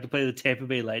conference, and you have to play the Tampa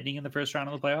Bay Lightning in the first round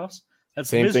of the playoffs. That's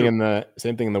same miserable.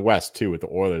 thing in the West too, with the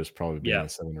Oilers probably being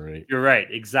 7 or 8. You're right,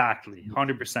 exactly,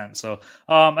 100%. So,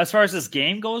 as far as this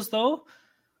game goes, though,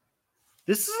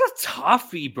 this is a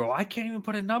toughie, bro. I can't even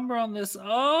put a number on this.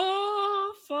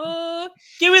 Oh fuck!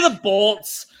 Give me the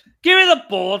Bolts. Give me the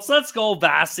Bolts. Let's go,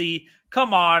 Vasi.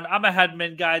 Come on, I'm a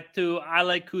Hedman guy too. I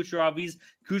like Kucherov.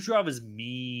 Kucherov is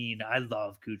mean. I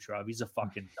love Kucherov. He's a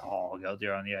fucking dog out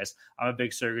there on the ice. I'm a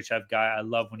big Sergachev guy. I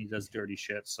love when he does dirty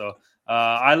shit. So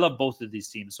I love both of these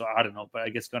teams. So I don't know, but I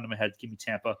guess gun to my head, give me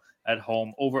Tampa at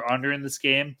home. Over under in this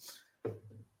game.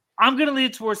 I'm going to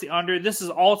lean towards the under. This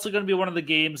is also going to be one of the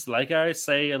games, like I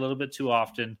say a little bit too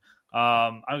often,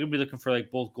 I'm going to be looking for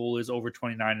like both goalies over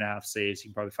 29.5 saves. You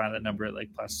can probably find that number at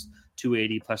like plus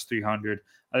 280, plus 300.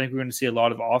 I think we're going to see a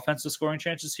lot of offensive scoring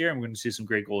chances here, and we're going to see some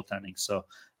great goaltending. So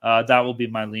that will be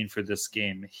my lean for this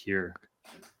game here.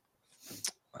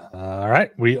 All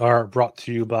right. We are brought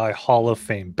to you by Hall of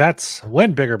Fame Bets.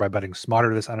 Win bigger by betting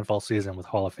smarter this NFL season with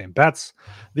Hall of Fame Bets,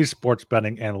 the sports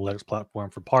betting analytics platform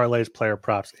for parlays, player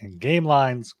props, and game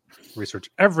lines. Research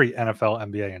every NFL,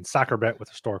 NBA, and soccer bet with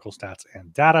historical stats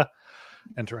and data.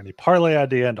 Enter any parlay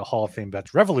idea into Hall of Fame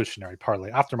Bet's revolutionary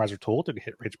parlay optimizer tool to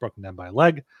hit rates broken down by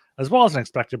leg, as well as an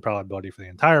expected probability for the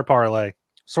entire parlay.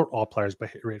 Sort all players by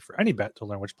hit rate for any bet to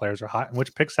learn which players are hot and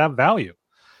which picks have value.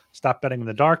 Stop betting in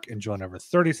the dark and join over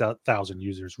 30,000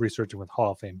 users researching with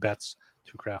Hall of Fame Bets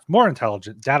to craft more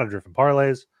intelligent, data-driven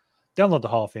parlays. Download the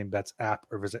Hall of Fame Bets app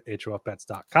or visit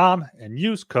hofbets.com and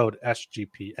use code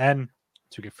SGPN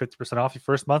to get 50% off your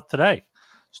first month today.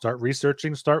 Start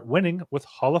researching, start winning with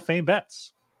Hall of Fame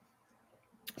Bets.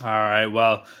 All right,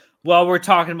 well, we're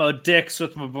talking about dicks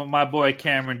with my boy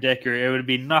Cameron Dicker. It would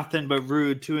be nothing but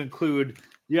rude to include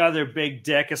the other big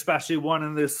dick, especially one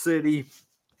in this city.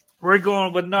 We're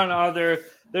going with none other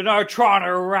than our Toronto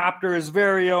Raptors'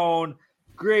 very own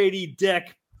Grady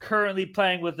Dick, currently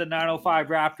playing with the 905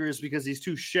 Raptors because he's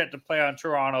too shit to play on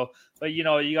Toronto. But, you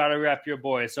got to rep your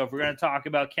boy. So if we're going to talk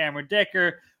about Cameron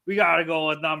Dicker, we got to go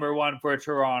with number one for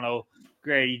Toronto,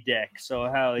 Grady Dick. So,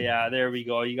 hell yeah, there we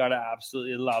go. You got to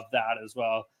absolutely love that as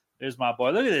well. There's my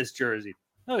boy. Look at this jersey.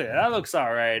 Look at that. That looks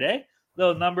all right, eh?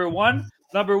 Little number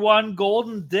one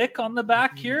golden dick on the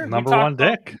back here. Number one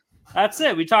dick. That's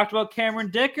it. We talked about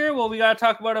Cameron Dicker. Well, we got to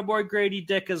talk about our boy Grady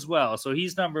Dick as well. So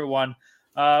he's number one.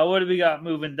 What do we got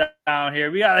moving down here?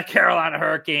 We got the Carolina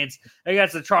Hurricanes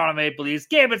against the Toronto Maple Leafs.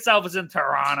 Game itself is in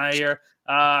Toronto here.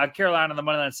 Carolina on the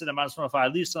money line sitting at minus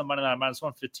 105. Leafs on the money line minus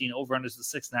 115. Over under to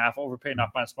 6.5. Over paying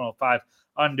off minus 105.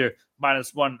 Under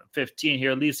minus 115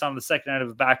 here. Leafs on the second night of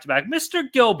a back-to-back.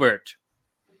 Mr. Gilbert,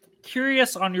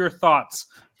 curious on your thoughts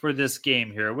for this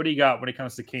game here. What do you got when it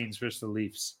comes to Canes versus the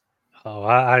Leafs? Oh,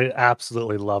 I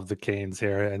absolutely love the Canes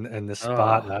here in this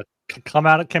spot. Came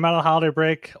out of the holiday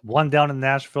break, one down in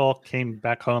Nashville, came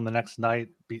back home the next night,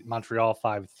 beat Montreal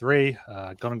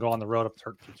 5-3. Going to go on the road up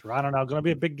to Toronto now. Going to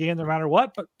be a big game no matter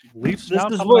what. But Leafs. This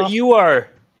is what you are.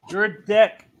 You're a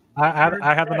dick. I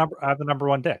have the number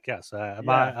one dick. Yes,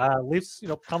 my Leafs.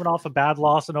 Coming off a bad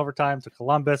loss in overtime to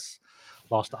Columbus,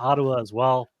 lost to Ottawa as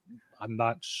well. I'm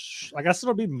not. I guess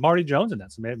it'll be Marty Jones in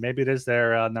that. So maybe it is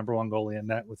their number one goalie in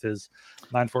net with his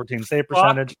 .914 save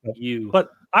percentage. But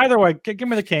either way, give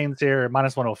me the Canes here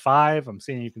minus 105. I'm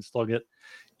seeing you can still get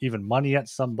even money at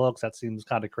some books. That seems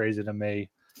kind of crazy to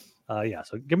me.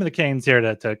 So give me the Canes here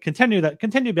to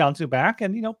continue bouncing back.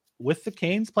 And with the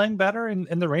Canes playing better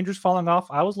and the Rangers falling off,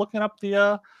 I was looking up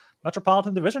the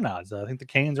Metropolitan Division odds. I think the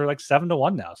Canes are like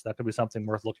 7-1 now, so that could be something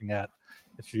worth looking at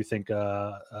if you think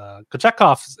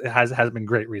Kochetkov has been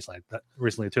great recently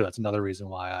too. That's another reason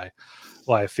why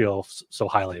I feel so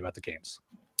highly about the Canes.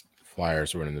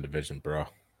 Flyers are winning the division, bro.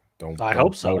 Don't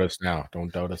hope so. Doubt us now.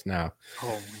 Don't doubt us now.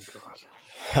 Oh my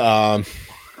god.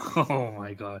 Oh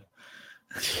my god.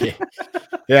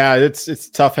 Yeah, it's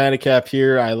a tough handicap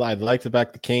here. I'd like to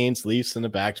back the Canes, Leafs in the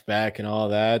back-to-back and all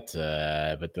that,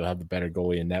 but they'll have the better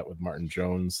goalie in net with Martin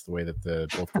Jones, the way that the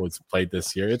both goalies have played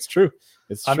this year. It's true.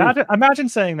 It's true. Imagine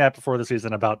saying that before the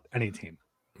season about any team.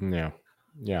 Yeah.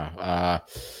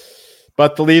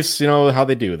 But the Leafs, how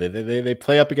they do. They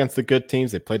play up against the good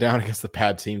teams. They play down against the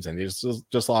bad teams, and they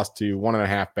just lost to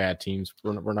 1.5 bad teams.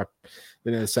 We're not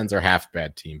in a sense, they're half a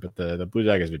bad team, but the Blue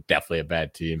Jackets are definitely a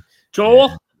bad team. Joel,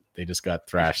 and they just got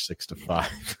thrashed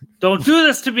 6-5. Don't do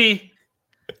this to me.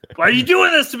 Why are you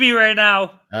doing this to me right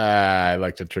now? I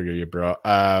like to trigger you, bro.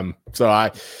 So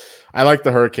I like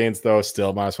the Hurricanes though.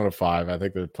 Still minus 105. I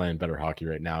think they're playing better hockey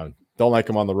right now. Don't like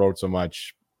them on the road so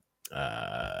much.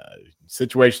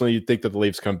 Situationally, you'd think that the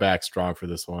Leafs come back strong for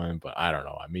this one, but I don't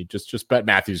know. I mean, just bet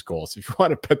Matthews goals. If you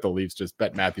want to bet the Leafs, just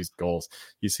bet Matthews goals.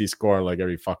 He's scoring like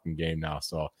every fucking game now,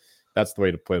 so that's the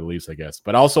way to play the Leafs, I guess.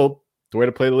 But also, the way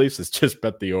to play the Leafs is just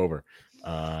bet the over.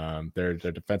 Their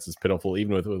defense is pitiful,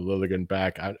 even with Lilligren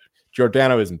back.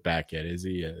 Giordano isn't back yet, is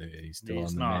he? He's still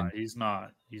on the mend. He's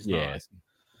not.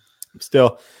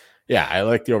 Still. Yeah, I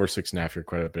like the over 6.5 here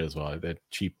quite a bit as well. That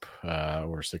cheap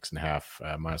over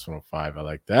 6.5 minus 105. I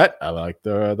like that. I like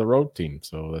the road team.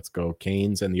 So let's go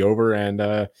Canes and the over.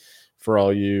 And for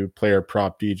all you player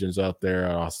prop degens out there,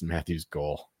 Austin Matthews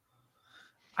goal.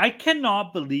 I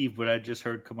cannot believe what I just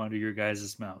heard come out of your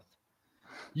guys' mouth.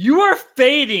 You are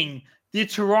fading the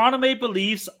Toronto Maple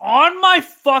Leafs on my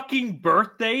fucking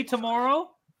birthday tomorrow?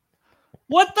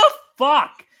 What the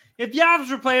fuck? If the Avs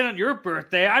were playing on your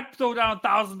birthday, I'd throw down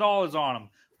 $1,000 on them.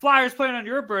 Flyers playing on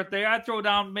your birthday, I'd throw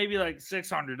down maybe like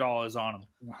 $600 on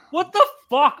them. What the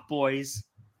fuck, boys?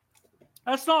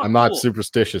 That's not. I'm not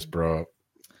superstitious, bro.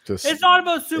 It's not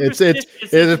about superstition.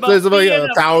 There's about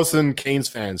 1,000 Canes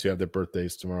fans who have their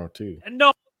birthdays tomorrow too.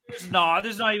 No, there's not.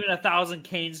 There's not even 1,000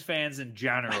 Canes fans in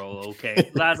general. Okay,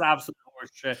 that's absolute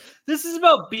horseshit. This is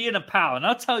about being a pal, and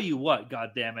I'll tell you what. God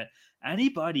damn it!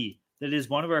 Anybody that is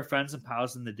one of our friends and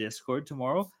pals in the Discord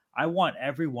tomorrow, I want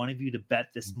every one of you to bet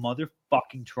this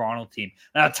motherfucking Toronto team.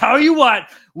 And I'll tell you what.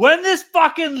 When this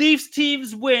fucking Leafs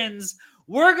teams wins,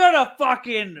 we're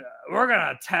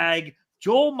gonna tag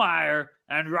Joel Meyer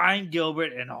and Ryan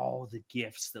Gilbert and all the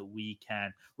gifts that we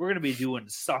can. We're going to be doing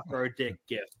suck our dick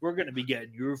gifts. We're going to be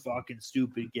getting your fucking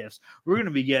stupid gifts. We're going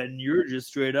to be getting your just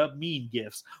straight up mean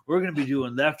gifts. We're going to be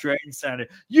doing left, right, and center.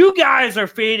 You guys are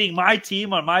fading my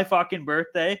team on my fucking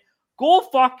birthday. Go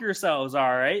fuck yourselves,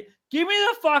 all right? Give me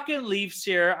the fucking Leafs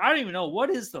here. I don't even know. What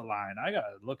is the line? I got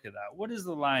to look at that. What is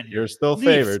the line here? You're still Leafs,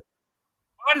 favored.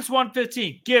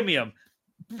 -115. Give me them.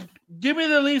 Give me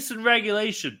the Leafs in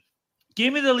regulation.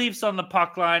 Give me the Leafs on the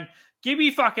puck line. Give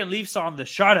me fucking Leafs on the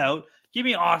shutout. Give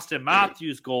me Austin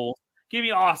Matthews goal. Give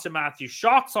me Austin Matthews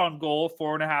shots on goal.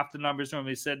 4.5 the numbers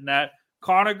normally sitting at.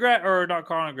 Noah Gregor.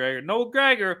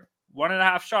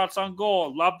 1.5 shots on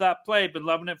goal. Love that play. Been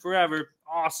loving it forever.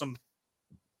 Awesome.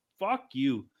 Fuck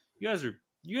you. You guys are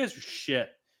shit.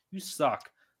 You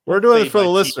suck. We're doing this for the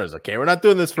listeners, okay? We're not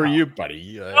doing this for you,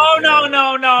 buddy. No.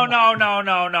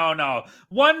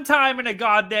 One time in a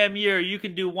goddamn year, you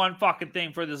can do one fucking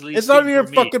thing for this league. It's not even your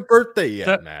fucking birthday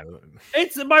yet, man.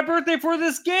 It's my birthday for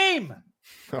this game.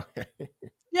 Okay.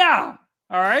 Yeah.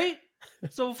 All right.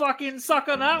 So fucking suck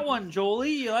on that one,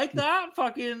 Jolie. You like that?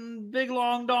 Fucking big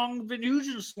long dong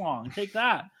Venusian slong. Take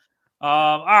that.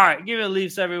 All right. Give me the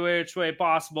Leafs everywhere which way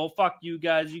possible. Fuck you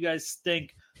guys. You guys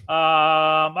stink.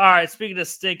 All right, speaking of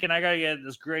stinking, I gotta get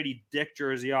this Grady Dick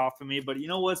jersey off of me, but you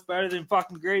know what's better than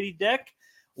fucking Grady Dick?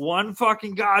 One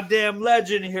fucking goddamn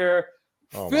legend here.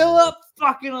 Philip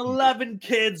fucking 11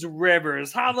 Kids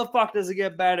Rivers. How the fuck does it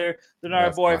get better than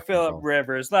our boy Philip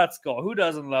Rivers? Let's go. Who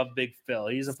doesn't love Big Phil?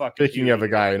 He's a fucking Speaking of a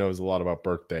guy who knows a lot about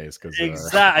birthdays.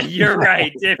 Exactly. You're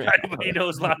right. Everybody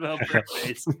knows a lot about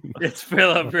birthdays. It's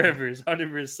Philip Rivers,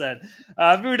 100%.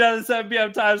 Moving down the 7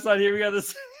 p.m. time slot here. We got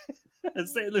this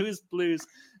St. Louis Blues.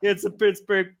 It's the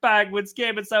Pittsburgh Penguins.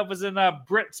 Game itself was in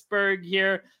Britsburg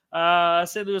here.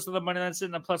 St. Louis on the money line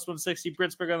sitting at +160.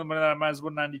 Britsburg on the money line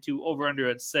 -192. Over under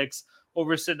at 6.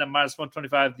 Over sitting at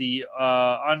 -125. The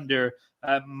under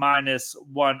at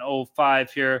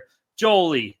 -105 here.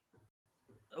 Jolie,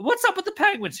 what's up with the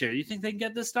Penguins here? You think they can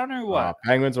get this done or what?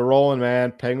 Penguins are rolling,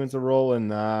 man. Penguins are rolling.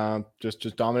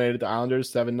 Just dominated the Islanders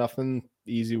 7-0.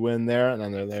 Easy win there, and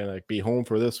then they're like be home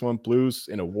for this one. Blues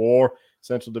in a war,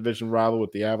 Central Division rival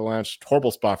with the Avalanche. Horrible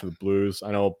spot for the Blues.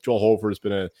 I know Joel Hofer's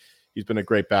been a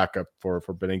great backup for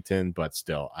Binnington, but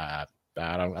still, I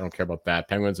don't care about that.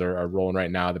 Penguins are rolling right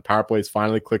now. The power play is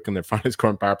finally clicking. They're finally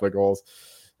scoring power play goals,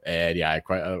 and yeah, I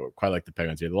quite like the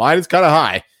Penguins here. The line is kind of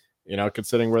high, you know,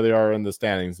 considering where they are in the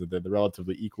standings. They're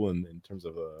relatively equal in terms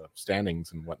of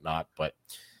standings and whatnot, but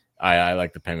I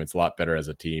like the Penguins a lot better as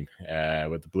a team.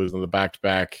 With the Blues on the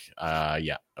back-to-back,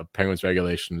 Penguins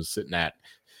regulation is sitting at,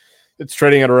 it's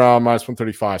trading at around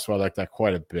 -135, so I like that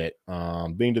quite a bit.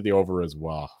 Being to the over as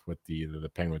well with the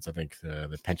Penguins, I think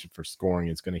the penchant for scoring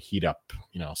is going to heat up,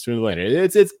 you know, sooner or later.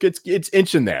 It's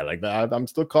inching there. Like I'm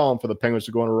still calling for the Penguins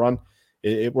to go on a run.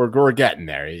 We're getting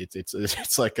there.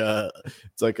 It's like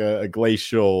a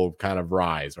glacial kind of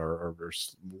rise or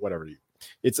whatever.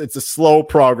 It's a slow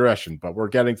progression, but we're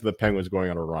getting to the Penguins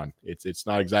going on a run. It's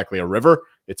not exactly a river;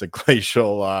 it's a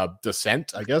glacial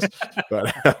descent, I guess.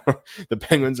 But the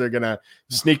Penguins are gonna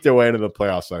sneak their way into the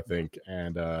playoffs, I think,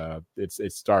 and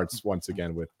it starts once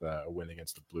again with a win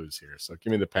against the Blues here. So give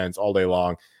me the Pens all day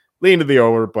long. Lean to the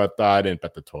over, but I didn't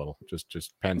bet the total.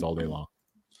 Just Pens all day long.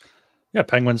 Yeah,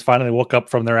 Penguins finally woke up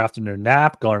from their afternoon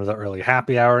nap, going to the early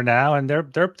happy hour now, and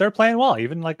they're playing well.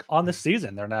 Even like on the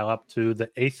season, they're now up to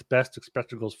the 8th best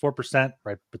expected goals 4%,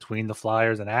 right between the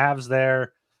Flyers and Avs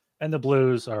there, and the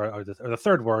Blues are the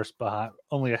third worst, behind,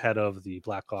 only ahead of the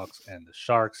Blackhawks and the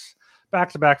Sharks.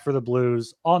 Back to back for the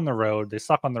Blues on the road. They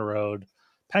suck on the road.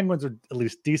 Penguins are at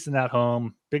least decent at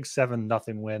home. Big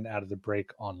 7-0 win out of the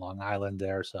break on Long Island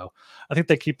there. So I think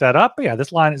they keep that up. But yeah,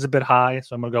 this line is a bit high.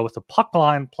 So I'm going to go with the puck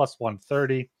line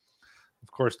 +130.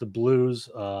 Of course, the Blues,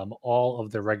 all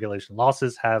of their regulation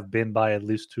losses have been by at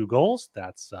least 2 goals.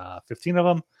 That's 15 of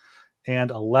them. And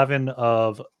 11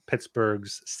 of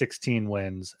Pittsburgh's 16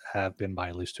 wins have been by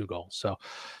at least 2 goals. So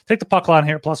take the puck line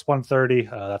here +130.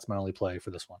 That's my only play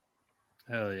for this one.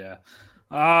 Hell yeah.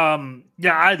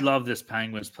 Yeah, I love this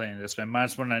Penguins playing this way.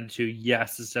 -192.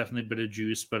 Yes, it's definitely a bit of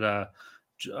juice, but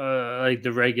like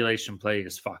the regulation play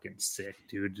is fucking sick,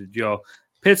 dude. Yo,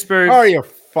 Pittsburgh. Oh, you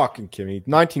fucking kidding me?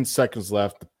 19 seconds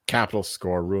left. The Capitals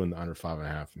score ruined the under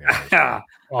 5.5.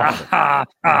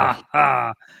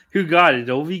 Who got it? Did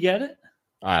Ovi get it?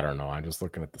 I don't know. I'm just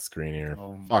looking at the screen here.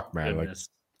 Oh, fuck, man. Goodness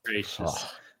gracious.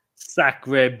 Oh.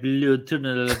 Sacre bleu, tu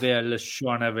ne l'avais le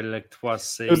choix avec toi.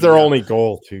 It was their only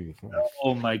goal, too.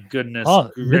 Oh my goodness!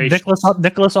 Nicholas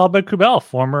Aubé-Kubel,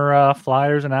 former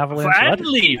Flyers and Avalanche legend.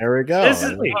 Leaf. There we go. This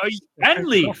is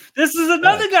Leaf. This is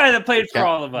another guy that played for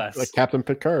all of us. Like Captain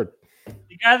Picard.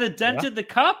 The guy that dented the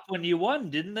cup when you won,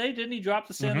 didn't they? Didn't he drop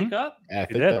the Stanley Cup? I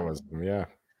think that was him, yeah.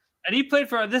 And he played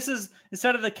for. This is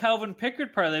instead of the Calvin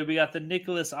Pickard parlay, we got the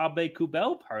Nicholas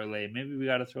Aubé-Kubel parlay. Maybe we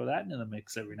got to throw that into the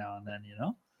mix every now and then, you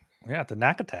know. Yeah, the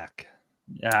Knack Attack.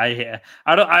 Yeah,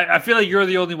 I feel like you're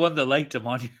the only one that liked him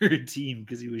on your team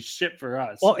because he was shit for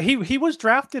us. Well, he was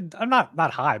drafted. I'm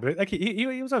not high, but like he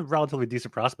was a relatively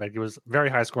decent prospect. He was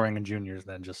very high scoring in juniors.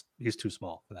 Then he's too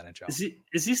small for that NHL.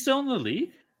 Is he still in the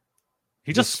league?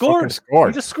 He just scored.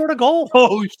 He just scored a goal.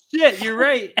 Oh shit! You're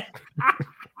right.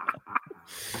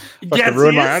 Yes,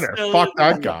 ruin my honor. Fuck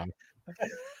that guy.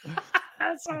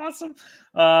 That's awesome.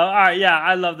 All right, yeah,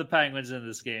 I love the Penguins in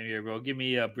this game here, bro. Give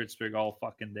me Pittsburgh all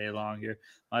fucking day long here.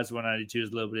 -192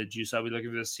 is a little bit of juice. I'll be looking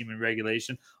for this team in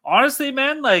regulation. Honestly,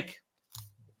 man, like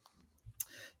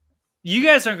you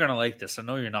guys aren't gonna like this. I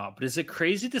know you're not, but is it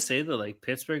crazy to say that like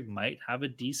Pittsburgh might have a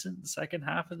decent second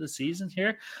half of the season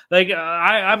here? Like,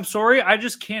 I'm sorry, I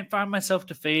just can't find myself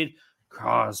to fade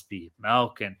Crosby,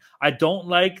 Malkin. I don't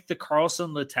like the Carlson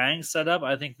Letang setup.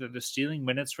 I think that they're stealing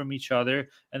minutes from each other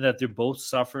and that they're both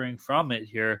suffering from it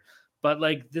here. But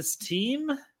like this team,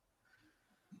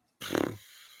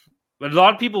 but a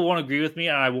lot of people won't agree with me,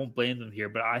 and I won't blame them here.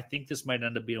 But I think this might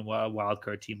end up being a wild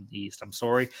card team in the East. I'm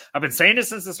sorry. I've been saying it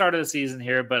since the start of the season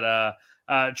here, but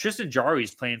Tristan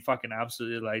Jarry's playing fucking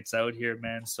absolutely lights out here,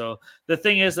 man. So the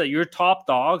thing is that your top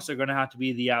dogs are going to have to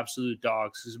be the absolute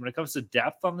dogs, because when it comes to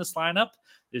depth on this lineup,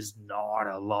 there's not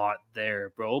a lot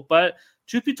there, bro. But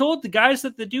truth be told, the guys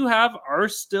that they do have are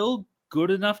still good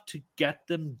enough to get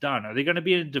them done. Are they going to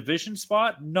be in a division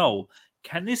spot? No.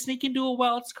 Can they sneak into a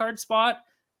wild card spot?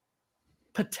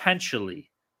 Potentially,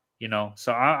 you know.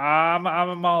 So I'm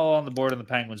all on the board on the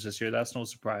Penguins this year. That's no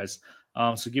surprise.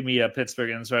 So give me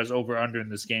Pittsburgh, and as far as over under in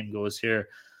this game goes here.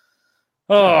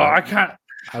 Oh, I can't.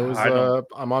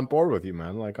 I'm on board with you,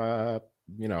 man. Like I've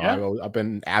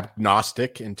been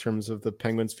agnostic in terms of the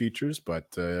Penguins' futures, but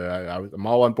I'm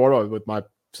all on board with my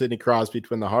Sidney Crosby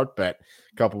twin the heart bet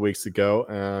a couple weeks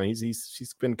ago.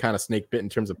 He's been kind of snake bit in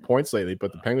terms of points lately,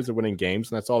 but the Penguins are winning games,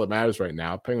 and that's all that matters right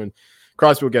now.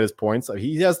 Crosby will get his points.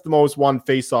 He has the most won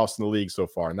faceoffs in the league so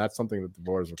far, and that's something that the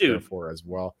Boars are there for as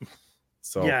well.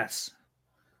 So yes.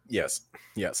 I'm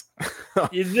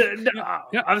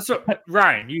sorry,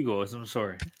 Ryan. You go. I'm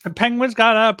sorry. The Penguins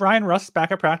got Brian Rust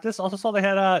back at practice. Also saw they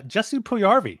had Jesse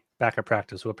Puljujarvi back at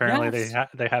practice, who apparently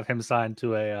they have him signed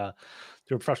to a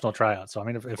professional tryout. So I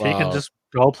mean, if he can just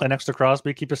go play next to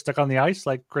Crosby, keep his stick on the ice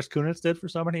like Chris Kunitz did for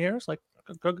so many years, like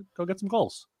go get some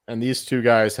goals. And these two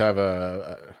guys have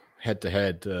a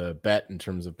head-to-head bet in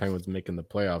terms of Penguins making the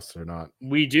playoffs or not.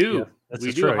 We do. Yeah,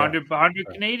 we do. 100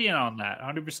 Canadian on that.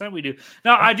 100% we do.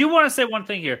 Now, I do want to say one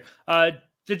thing here.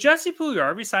 The Jesse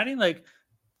Puljujarvi signing, like,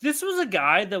 this was a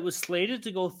guy that was slated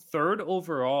to go third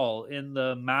overall in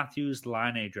the Matthews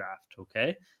Laine draft,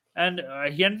 okay? And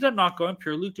he ended up not going.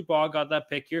 Pierre-Luc Dubois got that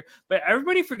pick here. But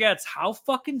everybody forgets how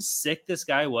fucking sick this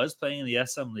guy was playing in the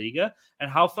SM Liga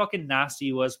and how fucking nasty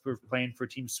he was for playing for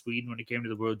Team Sweden when it came to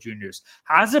the World Juniors.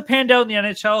 Has it panned out in the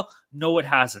NHL? No, it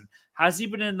hasn't. Has he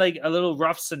been in like a little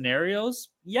rough scenarios?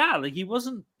 Yeah, like he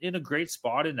wasn't in a great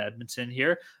spot in Edmonton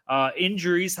here.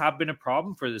 Injuries have been a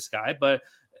problem for this guy, but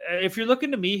if you're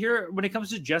looking to me here, when it comes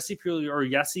to Jesse or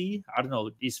Yessi, I don't know,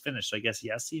 he's finished. I guess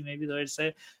Yessi, maybe the way to say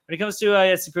it. When it comes to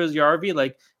Jesse Puljujarvi,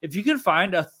 like if you can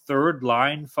find a third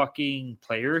line fucking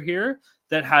player here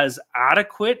that has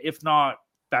adequate, if not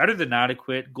better than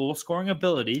adequate, goal scoring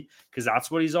ability, because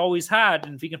that's what he's always had,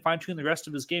 and if he can fine tune the rest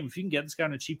of his game, if you can get this guy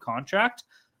on a cheap contract,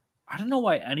 I don't know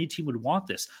why any team would want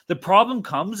this. The problem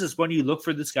comes is when you look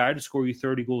for this guy to score you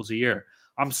 30 goals a year.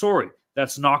 I'm sorry.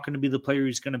 That's not going to be the player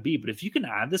he's going to be. But if you can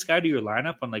add this guy to your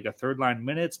lineup on like a third line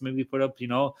minutes, maybe put up,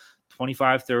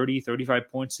 25, 30,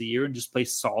 35 points a year and just play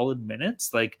solid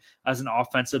minutes, like as an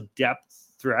offensive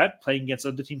depth threat playing against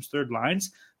other teams' third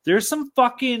lines, there's some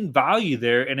fucking value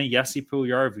there in a Jesse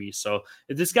Puljujärvi. So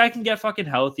if this guy can get fucking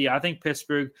healthy, I think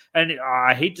Pittsburgh, and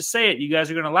I hate to say it, you guys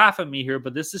are going to laugh at me here,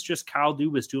 but this is just Kyle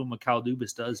Dubas doing what Kyle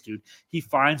Dubas does, dude. He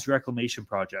finds reclamation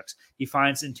projects. He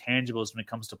finds intangibles when it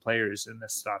comes to players and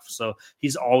this stuff. So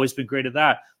he's always been great at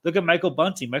that. Look at Michael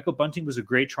Bunting. Michael Bunting was a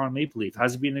great Toronto Maple Leaf.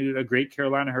 Has he been a great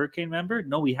Carolina Hurricane member?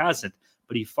 No, he hasn't.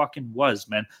 But he fucking was,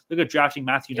 man. Look at drafting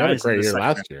Matthew He had a Knies great year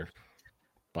last year.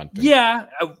 Bunting.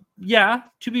 Yeah,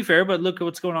 to be fair, but look at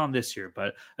what's going on this year.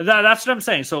 But that's what I'm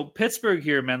saying. So Pittsburgh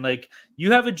here, man, like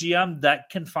you have a GM that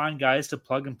can find guys to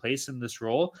plug and place in this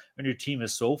role, and your team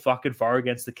is so fucking far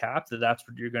against the cap that's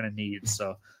what you're going to need.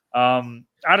 So I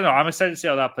don't know. I'm excited to see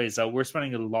how that plays out. We're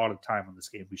spending a lot of time on this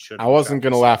game. We should. I wasn't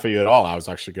going to laugh at you at all. I was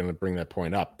actually going to bring that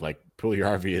point up. Like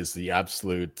Puljujärvi is the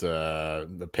absolute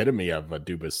epitome of a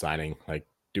Dubas signing. Like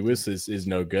Dubas is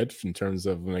no good in terms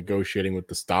of negotiating with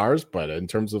the Stars, but in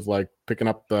terms of like picking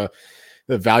up the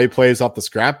value plays off the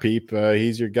scrap heap,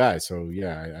 he's your guy. So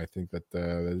yeah, I think that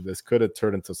this could have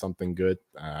turned into something good.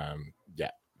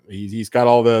 Yeah, he's got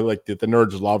all the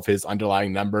nerds love his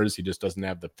underlying numbers. He just doesn't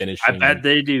have the finishing. I bet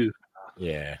they do.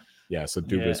 Yeah. So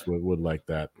Dubas would like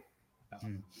that.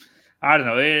 I don't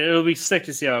know. It'll be sick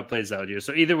to see how it plays out here.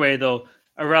 So either way, though.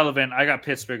 Irrelevant. I got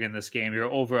Pittsburgh in this game.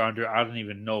 You're over under. I don't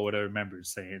even know what I remember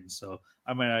saying, so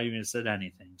I might not even said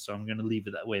anything. So I'm going to leave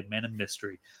it that way. Man of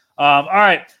mystery. All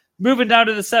right, moving down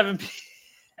to the 7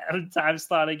 p.m. time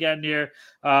slot again here.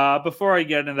 Before I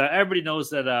get into that, everybody knows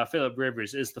that Philip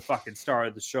Rivers is the fucking star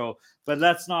of the show, but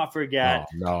let's not forget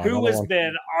who has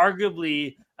been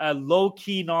arguably a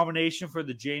low-key nomination for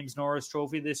the James Norris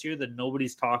Trophy this year that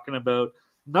nobody's talking about.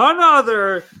 None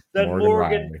other than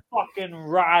Morgan fucking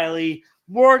Riley.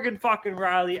 Morgan fucking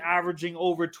Riley averaging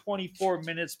over 24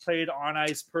 minutes played on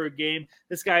ice per game.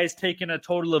 This guy has taken a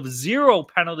total of 0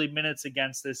 penalty minutes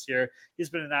against this year. He's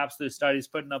been an absolute stud. He's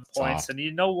putting up points. And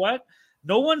you know what?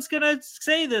 No one's going to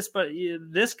say this, but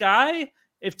this guy,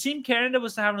 if Team Canada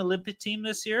was to have an Olympic team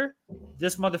this year,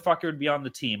 this motherfucker would be on the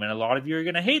team. And a lot of you are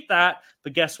going to hate that,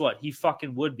 but guess what? He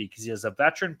fucking would be because he has a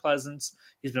veteran presence.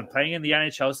 He's been playing in the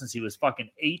NHL since he was fucking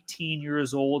 18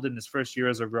 years old in his first year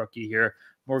as a rookie here.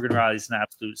 Morgan Riley's an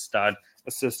absolute stud,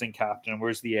 assistant captain.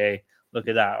 Where's the A? Look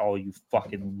at that, all you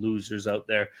fucking losers out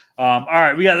there. All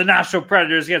right, we got the Nashville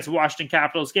Predators against the Washington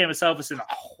Capitals. Game itself is in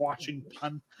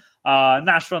Washington.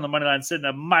 Nashville on the money line sitting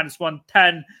at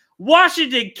 -110.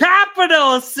 Washington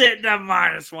Capitals sitting at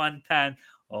 -110.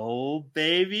 Oh,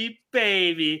 baby.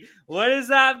 What does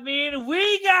that mean?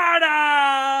 We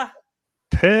gotta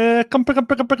pick 'em. fucking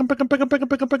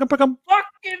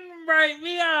right.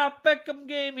 We got a pick 'em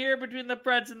game here between the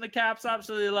Preds and the Caps.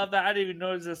 Absolutely love that. I didn't even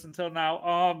notice this until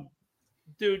now.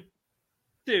 Dude,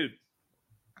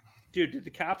 did the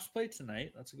Caps play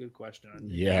tonight? That's a good question.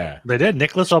 Yeah, they did.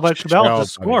 Nicholas Aubel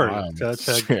just scored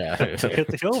to hit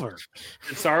the over.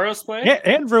 Did Saros play?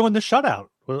 And ruined the shutout.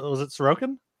 Was it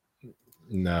Sorokin?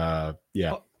 No,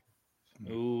 yeah.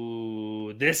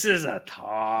 Ooh, this is a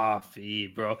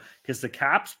toughie, bro. Because the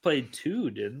Caps played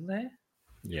 2, didn't they?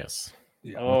 Yes.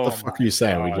 Yeah. Oh, what the fuck are you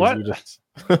saying?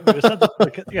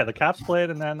 The Caps played,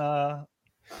 and then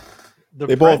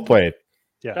they both played.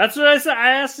 Yeah, that's what I said.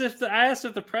 I asked if the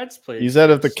Preds played. You said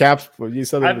if the Caps. You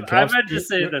said if the Caps. I meant to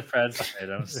say the Preds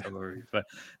played. I'm sorry, but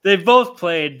they both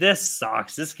played. This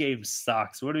sucks. This game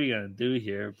sucks. What are we gonna do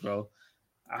here, bro?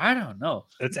 I don't know.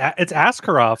 It's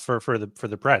Askarov for the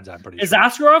Preds. I'm pretty sure. Is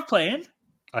Askarov playing?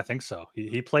 I think so.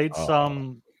 He played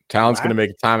some. Talon's going to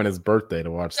make time on his birthday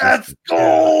to watch this. Let's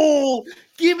go!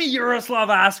 Give me Yaroslav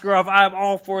Askarov. I'm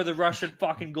all for the Russian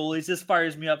fucking goalies. This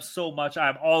fires me up so much.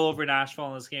 I'm all over Nashville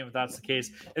in this game if that's the case.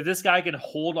 If this guy can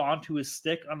hold on to his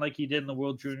stick unlike he did in the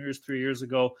World Juniors 3 years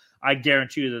ago, I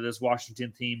guarantee you that this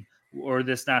Washington team or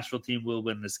this Nashville team will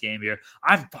win this game here.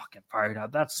 I'm fucking fired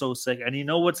up. That's so sick. And you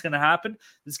know what's going to happen?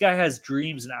 This guy has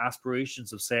dreams and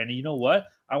aspirations of saying, you know what?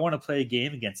 I want to play a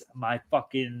game against my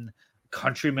fucking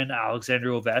countryman Alexander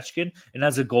Ovechkin, and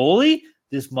as a goalie,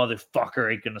 this motherfucker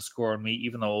ain't gonna score on me,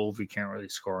 even though Ovi can't really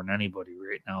score on anybody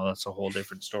right now. That's a whole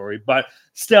different story. But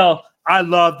still, I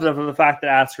love the fact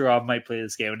that Askarov might play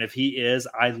this game. And if he is,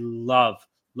 I love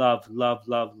the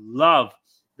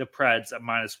Preds at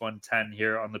 -110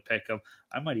 here on the pick 'em.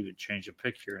 I might even change a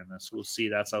pick here in this. We'll see.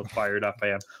 That's how fired up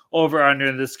I am. Over under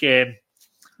in this game.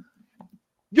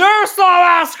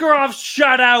 Yaroslav Askarov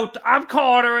shutout. I'm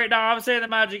calling it right now. I'm saying the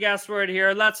magic S word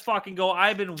here. Let's fucking go.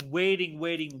 I've been waiting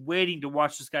to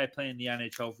watch this guy play in the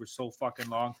NHL for so fucking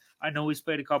long. I know he's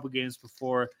played a couple games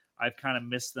before. I've kind of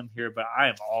missed them here, but I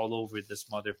am all over this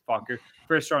motherfucker.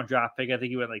 First round draft pick. I think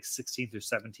he went like 16th or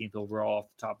 17th overall off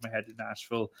the top of my head in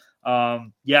Nashville.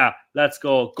 Yeah, let's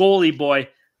go. Goalie boy.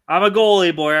 I'm a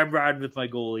goalie boy. I'm riding with my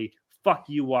goalie. Fuck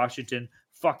you, Washington.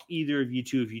 Fuck either of you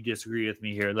two if you disagree with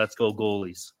me here. Let's go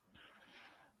goalies.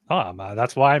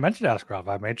 That's why I mentioned Askarov.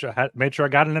 I made sure I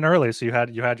got it in early, so you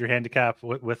had your handicap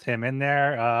with him in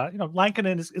there.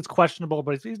 Lankinen is questionable,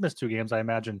 but he's missed 2 games. I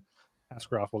imagine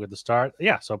Askarov will get the start.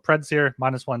 Yeah, so Preds here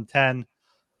 -110.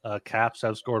 Caps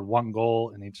have scored 1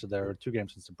 goal in each of their 2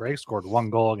 games since the break. Scored 1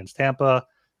 goal against Tampa.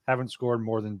 Haven't scored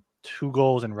more than 2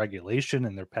 goals in regulation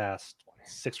in their past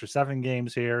 6 or 7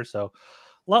 games here. So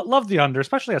love the under,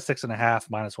 especially at 6.5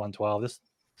 -112. This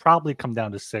probably come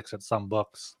down to 6 at some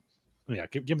books. Yeah,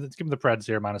 give them the Preds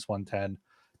here -110.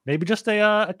 Maybe just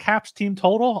a Caps team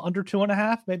total under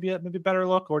 2.5. Maybe a better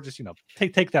look, or just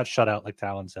take that shutout like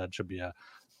Talon said.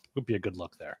 Would be a good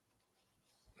look there.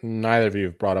 Neither of you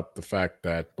have brought up the fact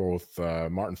that both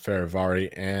Martin Ferravari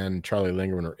and Charlie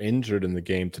Lindgren are injured in the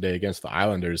game today against the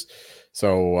Islanders.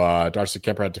 So Darcy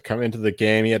Kemper had to come into the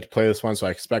game. He had to play this one, so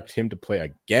I expect him to play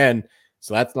again.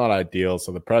 So that's not ideal.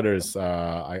 So the Predators,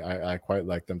 I quite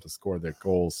like them to score their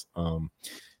goals.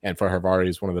 And Ferravari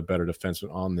is one of the better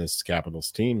defensemen on this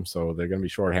Capitals team. So they're going to be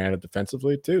shorthanded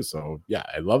defensively too. So yeah,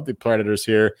 I love the Predators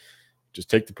here. Just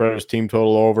take the Predators team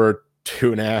total over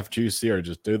 2.5 juicy, or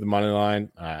just do the money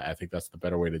line. I think that's the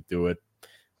better way to do it.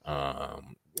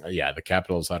 Yeah, the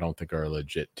Capitals I don't think are a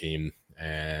legit team.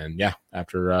 And yeah,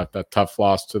 after that tough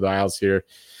loss to the Isles here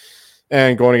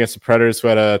and going against the Predators, who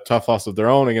had a tough loss of their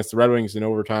own against the Red Wings in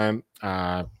overtime,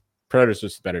 Predators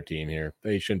just a better team here.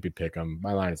 They shouldn't be picking.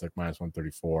 My line is like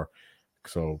 -134.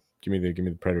 So give me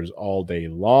the Predators all day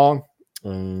long.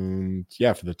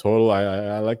 Yeah, for the total,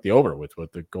 I like the over with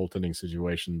the goaltending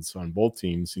situations on both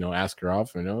teams.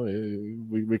 Askarov,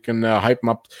 we can hype him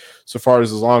up so far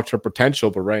as his long-term potential,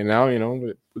 but right now,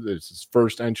 it's his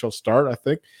first NHL start, I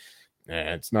think.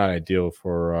 It's not ideal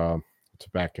for to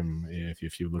back him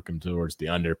if you look him towards the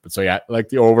under. But so yeah, I like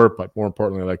the over, but more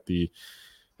importantly, I like the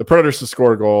Predators to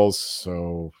score goals.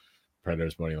 So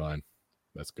Predators money line.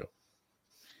 Let's go.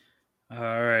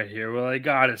 All right, here. Well, I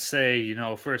gotta say,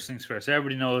 first things first.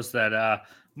 Everybody knows that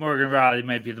Morgan Rielly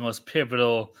might be the most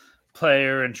pivotal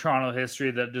player in Toronto history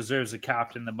that deserves a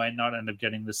captain that might not end up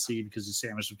getting the seed because he's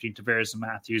sandwiched between Tavares and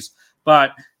Matthews.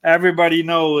 But everybody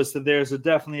knows that there's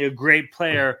definitely a great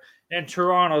player in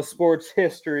Toronto sports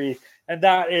history, and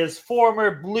that is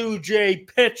former Blue Jay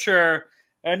pitcher.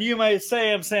 And you might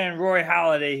say I'm saying Roy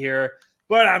Halladay here,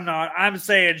 but I'm not. I'm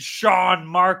saying Sean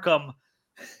Markham.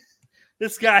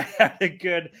 This guy had a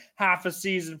good half a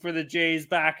season for the Jays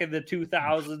back in the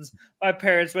 2000s. My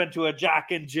parents went to a Jack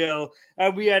and Jill,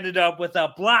 and we ended up with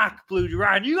a black Blue Jay.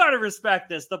 Ryan, you got to respect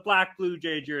this, the black Blue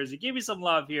Jay jersey. Give me some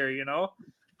love here,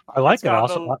 I like it.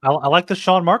 Also, I like the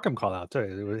Sean Markham call out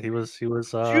too. He was. Do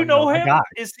you know him? Guy.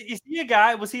 Is he a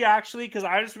guy? Was he actually? Because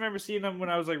I just remember seeing him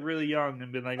when I was like really young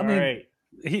and being like, all right.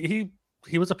 He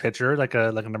was a pitcher, like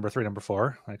a number 3, number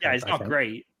 4. Yeah, he's not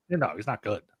great. No, he's not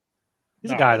good.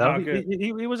 He's a guy though.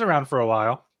 He was around for a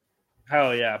while.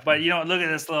 Hell yeah! But look at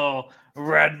this little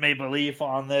red maple leaf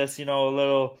on this. A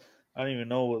little. I don't even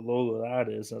know what logo that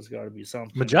is. That's got to be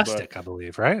something majestic, I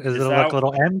believe. Right? Is it like a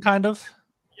little M kind of?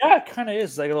 Yeah, it kind of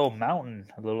is. It's like a little mountain,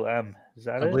 a little M. Is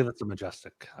that it? I believe it's a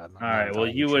majestic. All right. Well,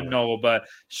 you would know, but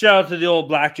shout out to the old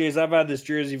Black Jays. I've had this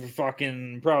jersey for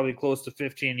fucking probably close to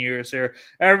 15 years here.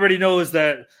 Everybody knows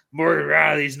that Morgan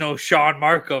Rielly's no Sean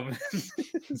Markham.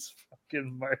 It's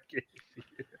fucking market.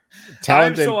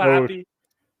 I'm so happy.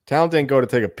 Talent didn't go to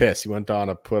take a piss. He went down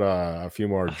to put a few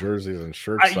more jerseys and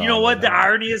shirts on. You know what? The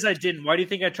irony is I didn't. Why do you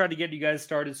think I tried to get you guys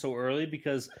started so early?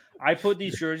 Because I put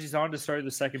these jerseys on to start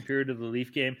the second period of the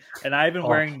Leaf game, and I've been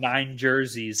wearing 9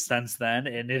 jerseys since then,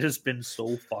 and it has been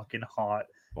so fucking hot.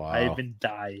 Wow. I've been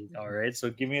dying. All right, so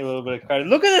give me a little bit of credit.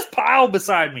 Look at this pile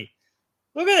beside me.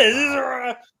 Look at this. This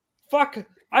is fuck.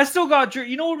 I still got,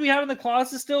 you know what we have in the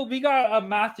closet still? We got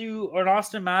an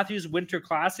Austin Matthews Winter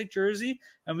Classic jersey,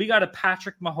 and we got a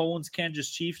Patrick Mahomes Kansas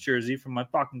Chiefs jersey from my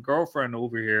fucking girlfriend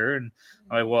over here. And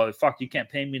I'm like, well, fuck, you can't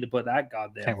pay me to put that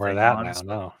goddamn can't wear that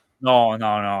now,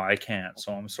 no, I can't.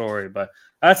 So I'm sorry, but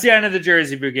that's the end of the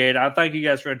Jersey Brigade. I thank you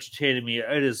guys for entertaining me.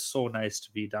 It is so nice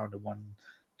to be down to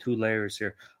 2 layers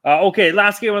here. Okay,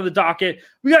 last game on the docket.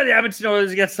 We got the Edmonton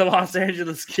Oilers against the Los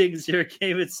Angeles Kings here.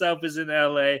 Game itself is in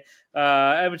LA.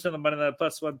 Edmonton on the money line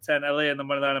 +110. LA on the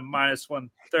money line at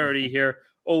 -130 here.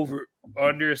 Over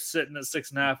under sitting at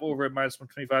 6.5. Over at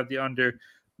 -125. The under.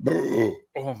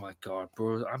 Oh my god,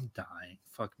 bro, I'm dying.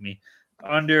 Fuck me.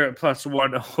 Under at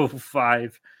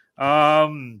 +105.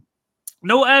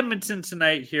 No Edmonton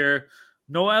tonight here.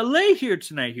 no LA here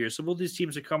tonight here. So both these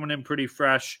teams are coming in pretty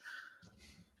fresh.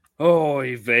 Oh,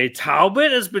 Yves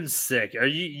Talbot has been sick. Are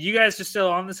you guys are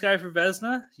still on this guy for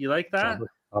Vezina? You like that?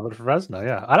 Talbot for Vezina,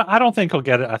 yeah. I don't think he'll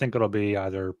get it. I think it'll be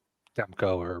either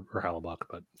Demko or Hellebuck,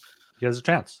 but he has a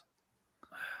chance.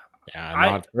 Yeah,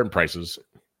 not certain prices.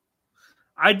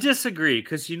 I disagree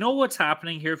because you know what's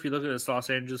happening here. If you look at this Los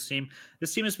Angeles team,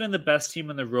 this team has been the best team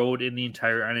on the road in the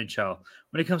entire NHL.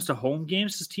 When it comes to home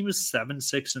games, this team is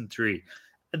 7-6-3.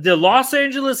 The Los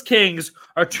Angeles Kings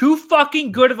are too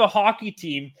fucking good of a hockey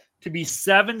team to be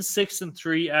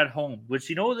 7-6-3 at home. Which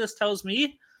you know what this tells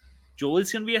me?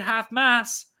 Joel's going to be at half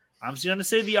mast. I'm just going to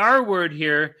say the R word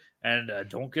here. And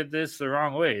don't get this the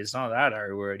wrong way. It's not that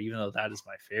R word, even though that is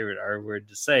my favorite R word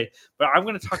to say. But I'm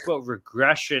going to talk about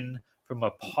regression from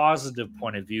a positive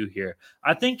point of view here.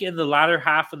 I think in the latter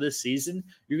half of this season,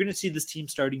 you're going to see this team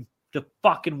starting to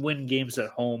fucking win games at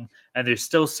home, and they're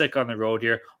still sick on the road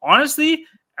here. Honestly,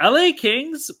 LA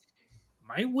Kings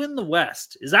might win the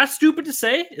West. Is that stupid to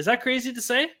say? Is that crazy to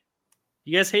say?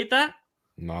 You guys hate that?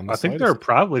 I think they're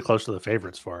probably close to the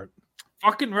favorites for it.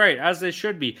 Fucking right, as they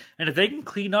should be. And if they can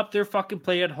clean up their fucking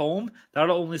play at home,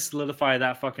 that'll only solidify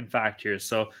that fucking fact here.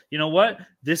 So, you know what?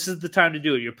 This is the time to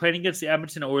do it. You're playing against the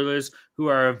Edmonton Oilers, who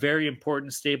are a very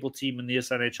important, stable team in the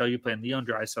NHL. You're playing Leon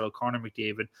Draisaitl, Connor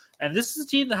McDavid. And this is a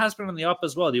team that has been on the up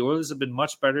as well. The Oilers have been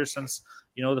much better since,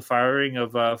 the firing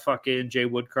of fucking Jay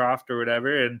Woodcroft or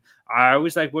whatever. And I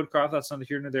always like Woodcroft. That's neither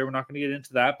here nor there. We're not going to get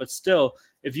into that. But still,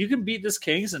 if you can beat this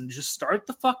Kings and just start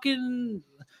the fucking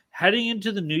heading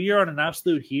into the new year on an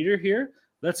absolute heater here,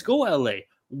 let's go LA.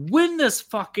 Win this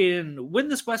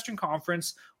Western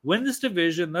Conference, win this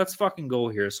division. Let's fucking go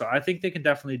here. So I think they can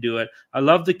definitely do it. I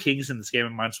love the Kings in this game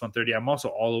at -130. I'm also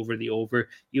all over the over,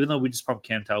 even though we just pumped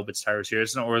Cam Talbot's tires here.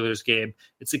 It's an Oilers game.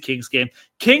 It's a Kings game.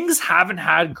 Kings haven't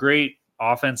had great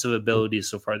offensive abilities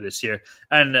so far this year.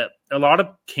 And a lot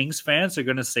of Kings fans are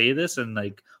going to say this and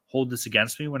hold this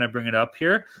against me when I bring it up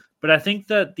here. But I think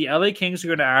that the LA Kings are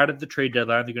going to add at the trade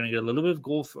deadline. They're going to get a little bit of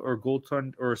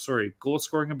goal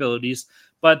scoring abilities.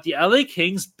 But the LA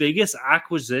Kings' biggest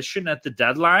acquisition at the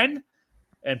deadline,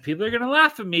 and people are going to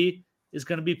laugh at me, is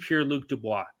going to be Pierre-Luc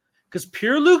Dubois. Because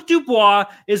Pierre-Luc Dubois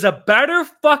is a better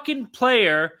fucking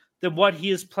player than what he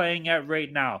is playing at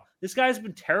right now. This guy's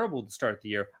been terrible to start the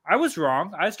year. I was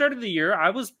wrong. I started the year.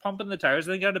 I was pumping the tires.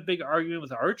 I think I had a big argument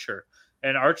with Archer.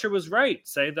 And Archer was right,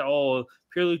 saying that,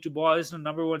 Pierre-Luc Dubois isn't a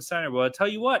number one center. Well, I tell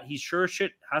you what, he sure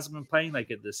shit hasn't been playing like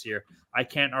it this year. I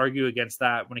can't argue against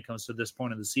that when it comes to this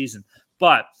point of the season.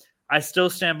 But I still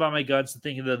stand by my guns and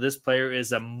thinking that this player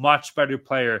is a much better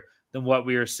player than what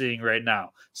we are seeing right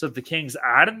now. So if the Kings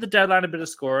added the deadline a bit of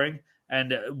scoring,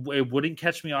 and it wouldn't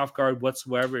catch me off guard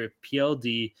whatsoever if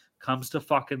PLD comes to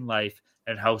fucking life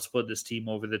and helps put this team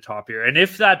over the top here. And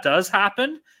if that does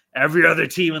happen, every other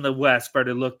team in the West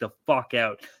better look the fuck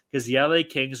out, because the LA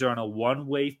Kings are on a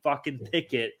one-way fucking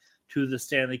ticket to the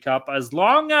Stanley Cup as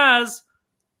long as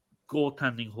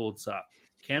goaltending holds up.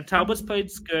 Cam Talbot's played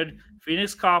good.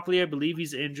 Phoenix Copley, I believe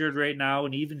he's injured right now,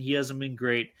 and even he hasn't been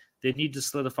great. They need to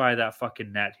solidify that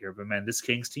fucking net here. But, man, this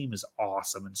Kings team is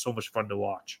awesome and so much fun to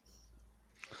watch.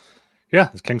 Yeah,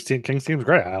 this Kings team is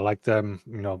great. I like them,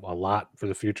 a lot for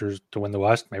the futures to win the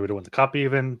West, maybe to win the Cup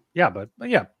even. Yeah, but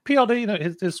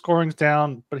PLD, his scoring's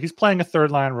down, but he's playing a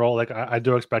third line role. I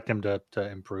do expect him to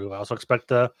improve. I also expect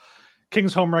the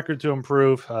Kings home record to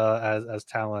improve, as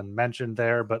Talon mentioned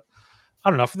there. But I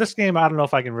don't know, for this game, I don't know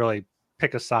if I can really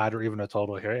pick a side or even a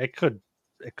total here. It could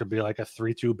be like a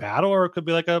 3-2 battle, or it could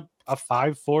be like a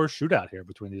 5-4 shootout here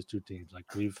between these two teams. Like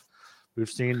we've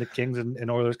seen the Kings and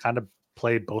Oilers kind of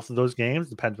play both of those games.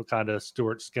 Depends what kind of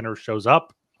Stuart Skinner shows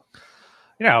up.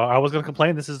 I was going to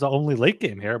complain this is the only late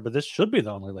game here, but this should be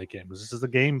the only late game because this is the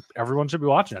game everyone should be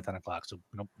watching at 10 o'clock. So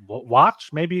watch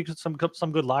maybe some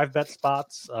good live bet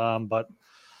spots, but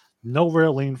no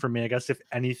real lean for me. I guess if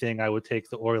anything, I would take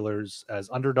the Oilers as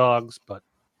underdogs, but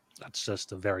that's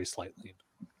just a very slight lean.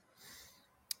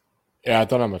 Yeah, I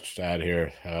don't have much to add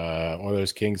here.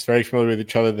 Oilers, Kings, very familiar with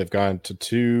each other. They've gone to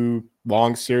 2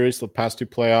 long series the past 2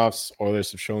 playoffs.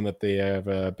 Oilers have shown that they have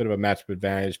a bit of a matchup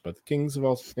advantage, but the Kings have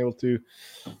also been able to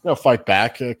fight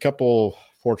back. A couple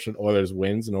fortunate Oilers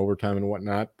wins in overtime and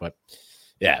whatnot. But,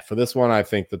 yeah, for this one, I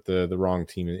think that the wrong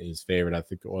team is favored. I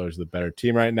think the Oilers are the better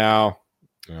team right now.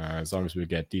 As long as we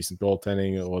get decent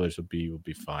goaltending, the Oilers will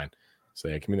be fine. So,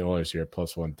 yeah, give me the Oilers here at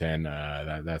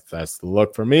 +110. That's the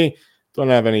look for me. Don't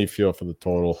have any feel for the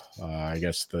total. I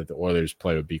guess the Oilers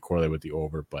play would be correlated with the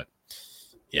over, but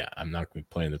yeah, I'm not going to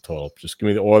be playing the total. Just give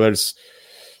me the Oilers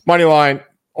money line,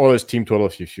 Oilers team total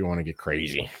if you want to get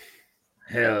crazy.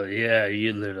 Hell yeah,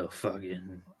 you little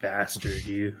fucking bastard,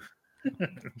 you.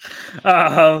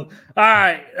 All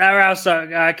right, that wraps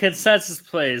up consensus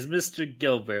plays. Mr.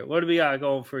 Gilbert, what do we got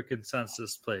going for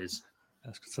consensus plays?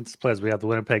 Consensus plays, we have the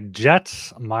Winnipeg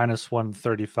Jets minus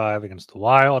 135 against the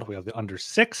Wild. We have the under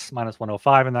 6 minus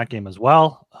 105 in that game as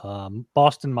well.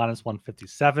 Boston minus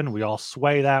 157. We all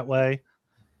sway that way.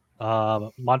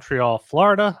 Montreal,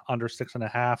 Florida under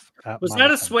 6.5. Was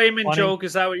that a Swayman joke?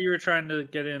 Is that what you were trying to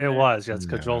get in? It was, yes,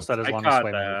 because Joel said as long as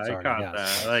Swayman. I caught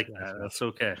that. I like that. That's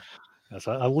okay.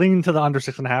 So I lean to the under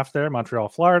 6.5 there. Montreal,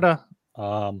 Florida.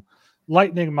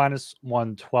 Lightning minus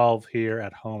 112 here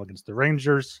at home against the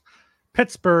Rangers.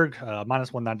 Pittsburgh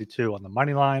minus 192 on the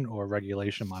money line, or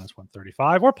regulation minus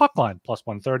 135, or puck line plus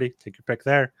 130. Take your pick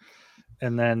there.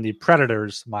 And then the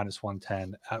Predators minus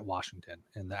 110 at Washington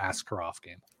in the Askarov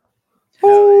game.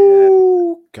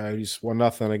 Ooh, guys,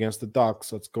 1-0 against the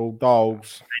Ducks. Let's go,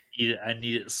 Dogs. I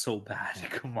need it so bad.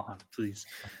 Come on, please.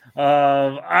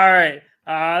 All right.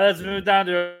 Let's move down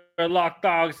to our lock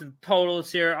dogs and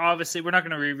totals here. Obviously, we're not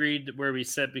going to reread where we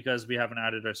sit because we haven't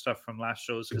added our stuff from last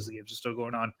shows because the games are still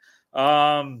going on.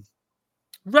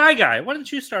 Rye Guy, why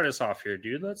don't you start us off here,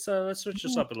 dude? Let's switch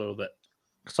this up a little bit.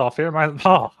 Off here, my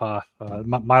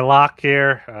lock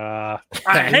here. I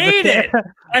hate it.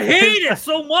 I hate it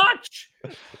so much.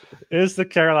 Is the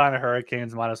Carolina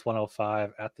Hurricanes minus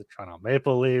 105 at the Toronto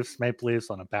Maple Leafs. Maple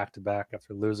Leafs on a back-to-back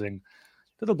after losing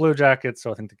to the Blue Jackets,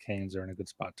 so I think the Canes are in a good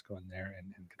spot to go in there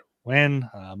and get a win.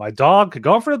 My dog,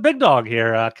 going for the big dog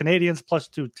here. Canadians plus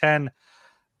 210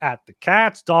 at the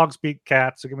Cats. Dogs beat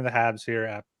Cats, so give me the Habs here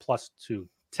at plus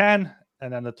 210.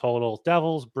 And then the total,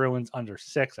 Devils, Bruins under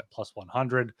 6 at plus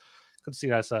 100. Could see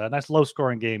that's a nice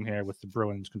low-scoring game here with the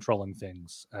Bruins controlling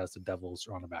things as the Devils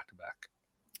are on a back-to-back.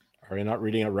 Are you not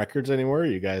reading out records anymore? Are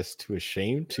you guys too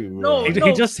ashamed to? No,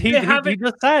 he just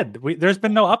said there's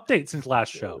been no update since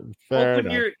last show.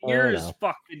 Open your ears,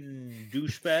 fucking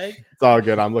douchebag. It's all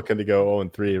good. I'm looking to go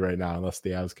 0-3 right now, unless the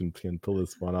Avs can pull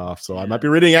this one off. So I might be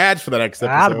reading ads for the next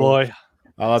episode. Boy,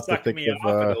 I'll have to think of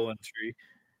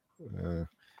 0-3.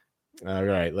 All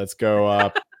right, let's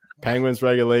go. Penguins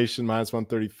regulation minus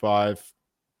 135,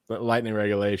 Lightning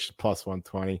regulation plus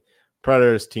 120.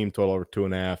 Predators team total over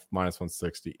 2.5 minus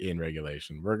 160 in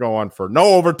regulation. We're going for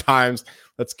no overtimes.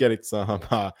 Let's get it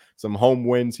some home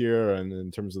wins here, and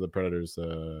in terms of the Predators,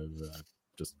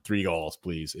 just 3 goals,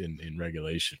 please, in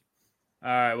regulation. All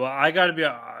right. Well, I got to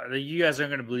be. You guys aren't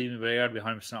going to believe me, but I got to be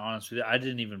 100% honest with you. I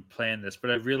didn't even plan this,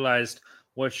 but I realized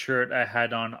what shirt I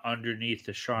had on underneath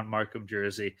the Sean Markham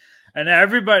jersey, and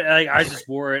everybody I just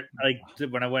wore it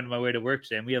when I went my way to work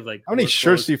today. And we have how many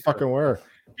shirts do you fucking wear,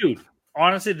 dude?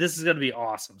 Honestly, this is going to be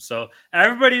awesome. So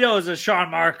everybody knows that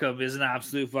Sean Markham is an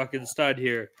absolute fucking stud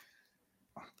here.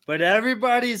 But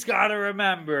everybody's got to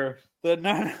remember that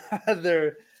none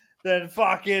other than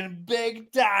fucking Big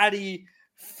Daddy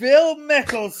Phil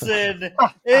Mickelson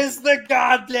is the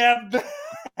goddamn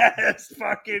best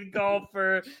fucking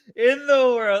golfer in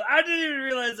the world. I didn't even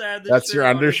realize I had this. That's your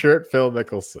undershirt, Phil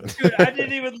Mickelson. Dude, I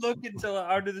didn't even look until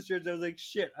under the shirt. I was like,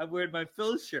 shit, I'm wearing my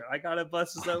Phil shirt. I gotta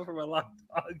bust this out for my lock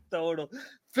dog total.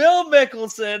 Phil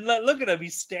Mickelson, look at him.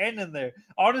 He's standing there.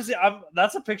 Honestly,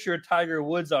 that's a picture of Tiger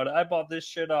Woods on it. I bought this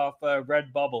shit off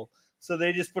Redbubble. So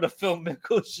they just put a Phil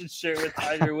Mickelson shirt with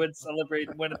Tiger Woods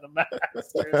celebrating winning the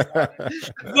Masters on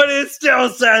it. But it still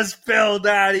says Phil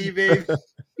Daddy, baby.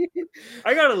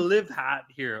 I got a live hat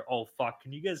here. Oh, fuck.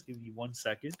 Can you guys give me 1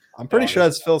 second? I'm pretty sure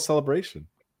that's Phil's celebration.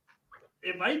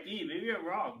 It might be. Maybe I'm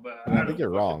wrong. But I think you're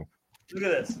wrong. Look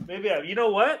at this. Maybe you know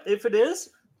what? If it is,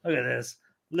 look at this.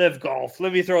 Live golf.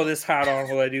 Let me throw this hat on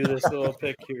while I do this little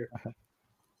pick here.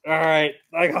 All right,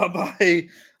 I got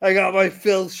my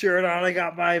Phil shirt on. I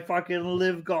got my fucking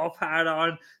live golf hat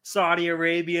on. Saudi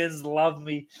Arabians love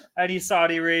me. Any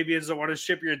Saudi Arabians that want to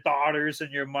ship your daughters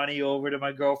and your money over to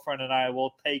my girlfriend and I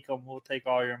will take them. We'll take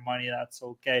all your money. That's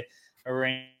okay.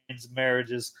 Arranged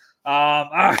marriages. For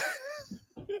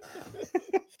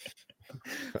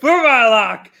my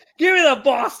lock, give me the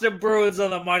Boston Bruins on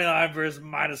the money line versus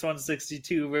minus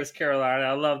 162 versus Carolina.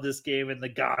 I love this game in the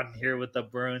garden here with the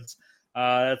Bruins.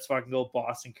 Let's fucking go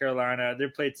Boston, Carolina. They're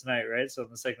played tonight, right? So in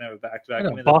the second half of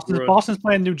back-to-back. Boston's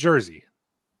playing New Jersey.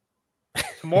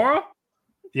 Tomorrow?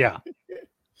 Yeah.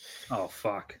 Oh,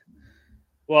 fuck.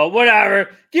 Well, whatever.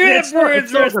 Give me the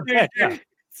Bruins versus New Jersey.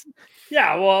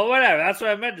 Yeah, well, whatever. That's what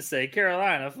I meant to say.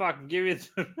 Carolina. Fucking give me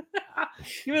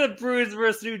the Bruins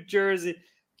versus New Jersey.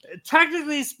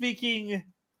 Technically speaking,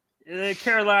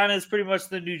 Carolina is pretty much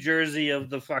the New Jersey of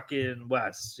the fucking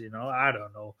West. You know, I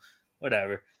don't know.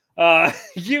 Whatever.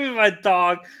 Give me my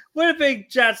dog. Winnipeg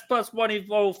Jets plus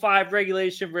 105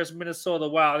 regulation versus Minnesota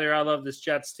Wild here. I love this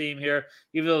Jets team here,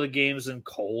 even though the game's in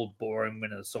cold, boring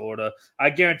Minnesota.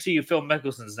 I guarantee you Phil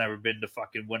Mickelson's never been to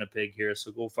fucking Winnipeg here,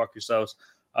 so go fuck yourselves.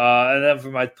 And then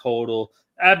for my total,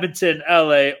 Edmonton,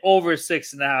 LA, over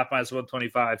 6.5 minus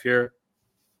 125 here.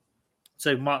 It's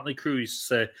like Motley Crue used to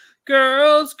say,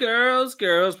 girls, girls,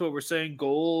 girls, but we're saying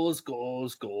goals,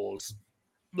 goals, goals.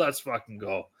 Let's fucking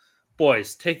go.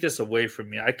 Boys, take this away from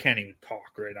me. I can't even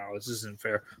talk right now. This isn't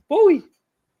fair. Boy.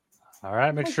 All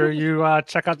right. Make sure you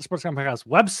check out the Sports Gambling Podcast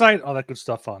website. All that good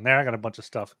stuff on there. I got a bunch of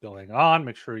stuff going on.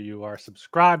 Make sure you are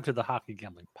subscribed to the Hockey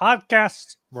Gambling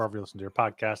Podcast, wherever you listen to your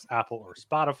podcast, Apple or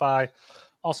Spotify.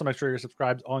 Also, make sure you're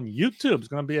subscribed on YouTube. It's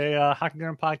going to be a Hockey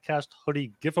Gambling Podcast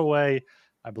hoodie giveaway,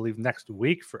 I believe, next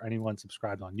week for anyone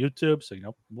subscribed on YouTube. So,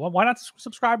 why not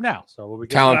subscribe now? So, we'll be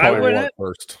Talon probably won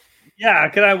first. Yeah,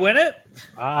 can I win it?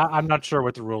 I'm not sure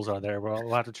what the rules are there.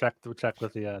 We'll have to check with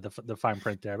the fine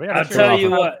print there. But yeah, I'll tell you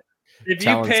what. If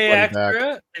you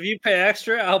pay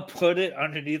extra, I'll put it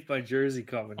underneath my jersey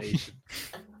combination.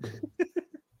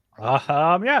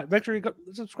 Yeah, make sure you go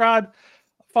subscribe,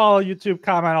 follow YouTube,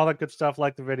 comment, all that good stuff.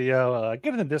 Like the video,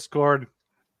 get in the Discord,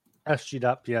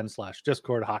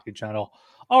 sg.pn/Discord hockey channel.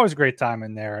 Always a great time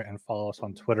in there, and follow us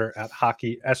on Twitter at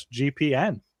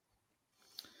HockeySGPN.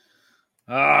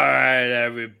 All right,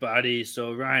 everybody.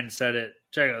 So Ryan said it.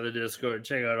 Check out the Discord.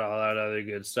 Check out all that other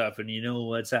good stuff. And you know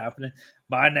what's happening?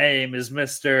 My name is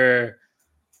Mr.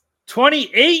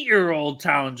 28-year-old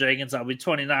Talon Jenkins. I'll be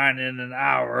 29 in an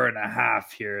hour and a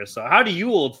half here. So how do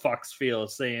you old fucks feel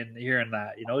hearing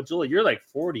that? Julie, you're like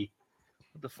 40.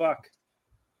 What the fuck?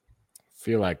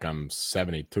 Feel like I'm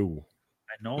 72.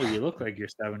 I know you look like you're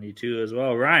 72 as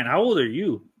well. Ryan, how old are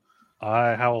you?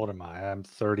 How old am I? I'm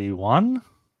 31.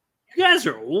 You guys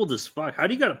are old as fuck. How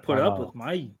do you got to put up with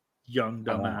my young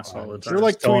dumbass all the time? You're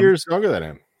like 2 years younger than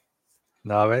him.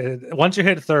 No, once you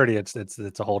hit 30, it's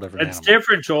a whole different. It's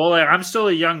different, Joel. Like, I'm still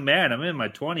a young man. I'm in my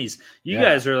 20s. You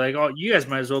guys are like, you guys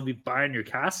might as well be buying your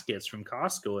caskets from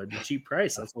Costco at the cheap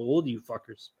price. That's how old you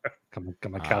fuckers are. Come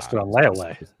on, casket on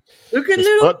layaway. Look at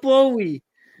little Bowie.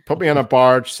 Put me on a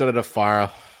barge, set it afire.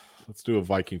 Let's do a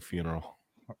Viking funeral.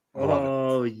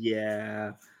 Oh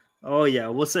yeah.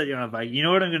 We'll set you on a Viking. You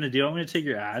know what I'm gonna do? I'm gonna take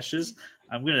your ashes.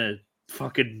 I'm gonna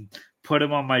fucking put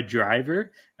them on my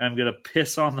driver, and I'm gonna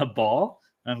piss on the ball.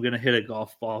 And I'm gonna hit a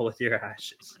golf ball with your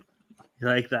ashes. You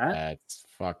like that? That's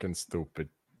fucking stupid.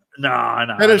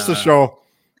 No. Finish the show.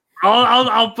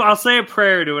 I'll say a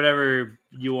prayer to whatever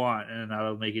you want, and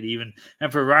that'll make it even.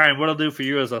 And for Ryan, what I'll do for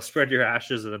you is I'll spread your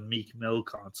ashes at a Meek Mill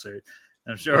concert.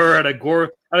 I'm sure at a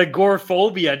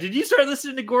Gorephobia. Did you start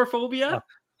listening to Gorephobia?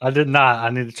 I did not.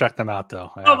 I need to check them out,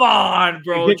 though. Come on,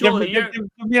 bro. Give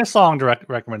me a song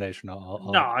recommendation.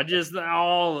 Just listen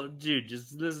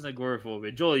to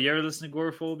Gorephobia. Joel, you ever listen to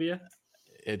Gorephobia?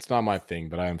 It's not my thing,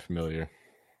 but I am familiar.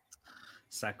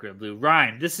 Sacred Blue.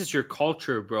 Ryan, this is your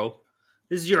culture, bro.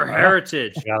 This is your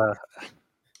heritage. All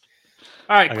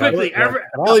right, quickly.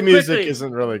 Philly music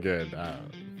isn't really good. I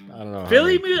don't know.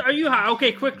 Philly music? Are you high?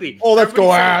 Okay, quickly. Oh, let's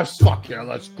go, ass. Fuck yeah,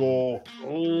 let's go. Oh,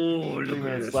 look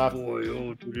at this boy.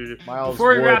 Oh, Miles,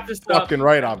 before we wrap this up. Fucking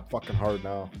right, I'm fucking hard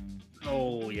now.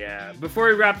 Oh, yeah. Before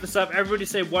we wrap this up, everybody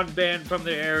say one band from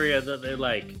their area that they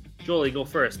like. Jolie, go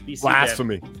first. BC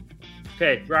Blasphemy. Band.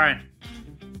 Okay, Ryan.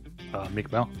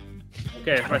 Meek Mill.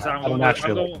 Okay,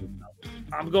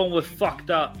 I'm going with Fucked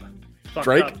Up. Fucked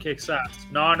Drake? Up kicks ass.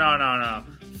 No.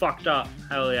 Fucked Up.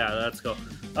 Hell yeah, let's go.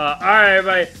 All right,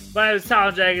 everybody. My name is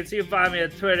Talon Jenkins. You can find me on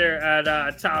Twitter at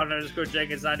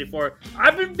Talon_Jenkins94.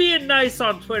 I've been being nice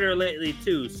on Twitter lately,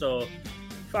 too, so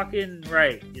fucking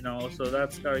right, so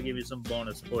that's got to give you some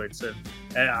bonus points. And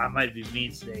I might be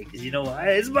mean today because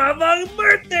it's my fucking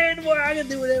birthday and I can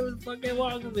do whatever the fuck I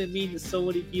want. I'm going to be mean to so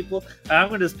many people. And I'm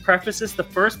going to preface this. The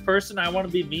first person I want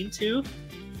to be mean to,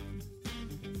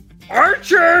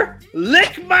 Archer,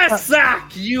 lick my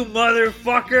sack, you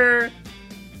motherfucker.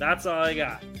 That's all I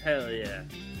got. Hell yeah.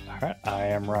 All right. I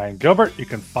am Ryan Gilbert. You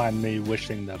can find me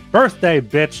wishing the birthday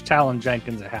bitch Talon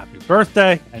Jenkins a happy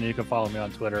birthday. And you can follow me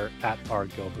on Twitter at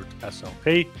rgilbertsop.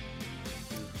 And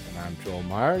I'm Joel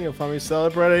Meyer. You'll find me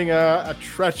celebrating a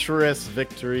treacherous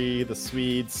victory. The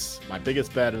Swedes, my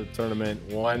biggest bet in the tournament,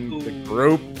 won the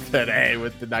group today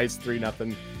with the nice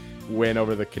 3-0 win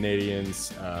over the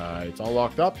Canadians. It's all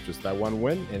locked up, just that one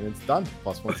win, and it's done.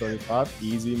 Plus 175,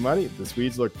 easy money. The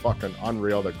Swedes look fucking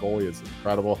unreal. Their goalie is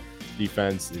incredible.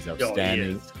 Defense is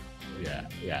outstanding. Yeah,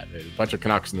 there's a bunch of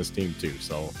Canucks in this team too.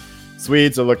 So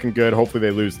Swedes are looking good. Hopefully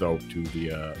they lose though to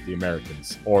the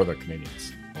Americans or the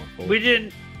Canadians. We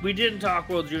didn't we didn't talk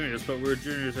World Juniors, but World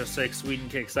Juniors are sick. Sweden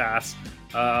kicks ass.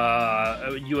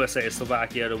 USA,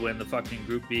 Slovakia to win the fucking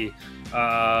Group B.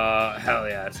 Hell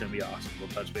yeah, it's gonna be awesome. We'll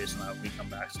touch base on that when we come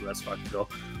back. So let's fucking go.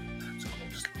 Let's go,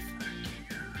 Slovakia.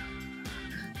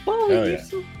 Oh, yeah.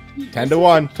 So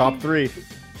 10-1, top 3. Such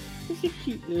a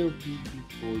cute little baby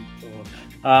boy.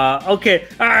 Okay,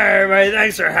 all right, everybody.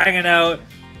 Thanks for hanging out.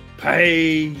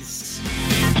 Peace.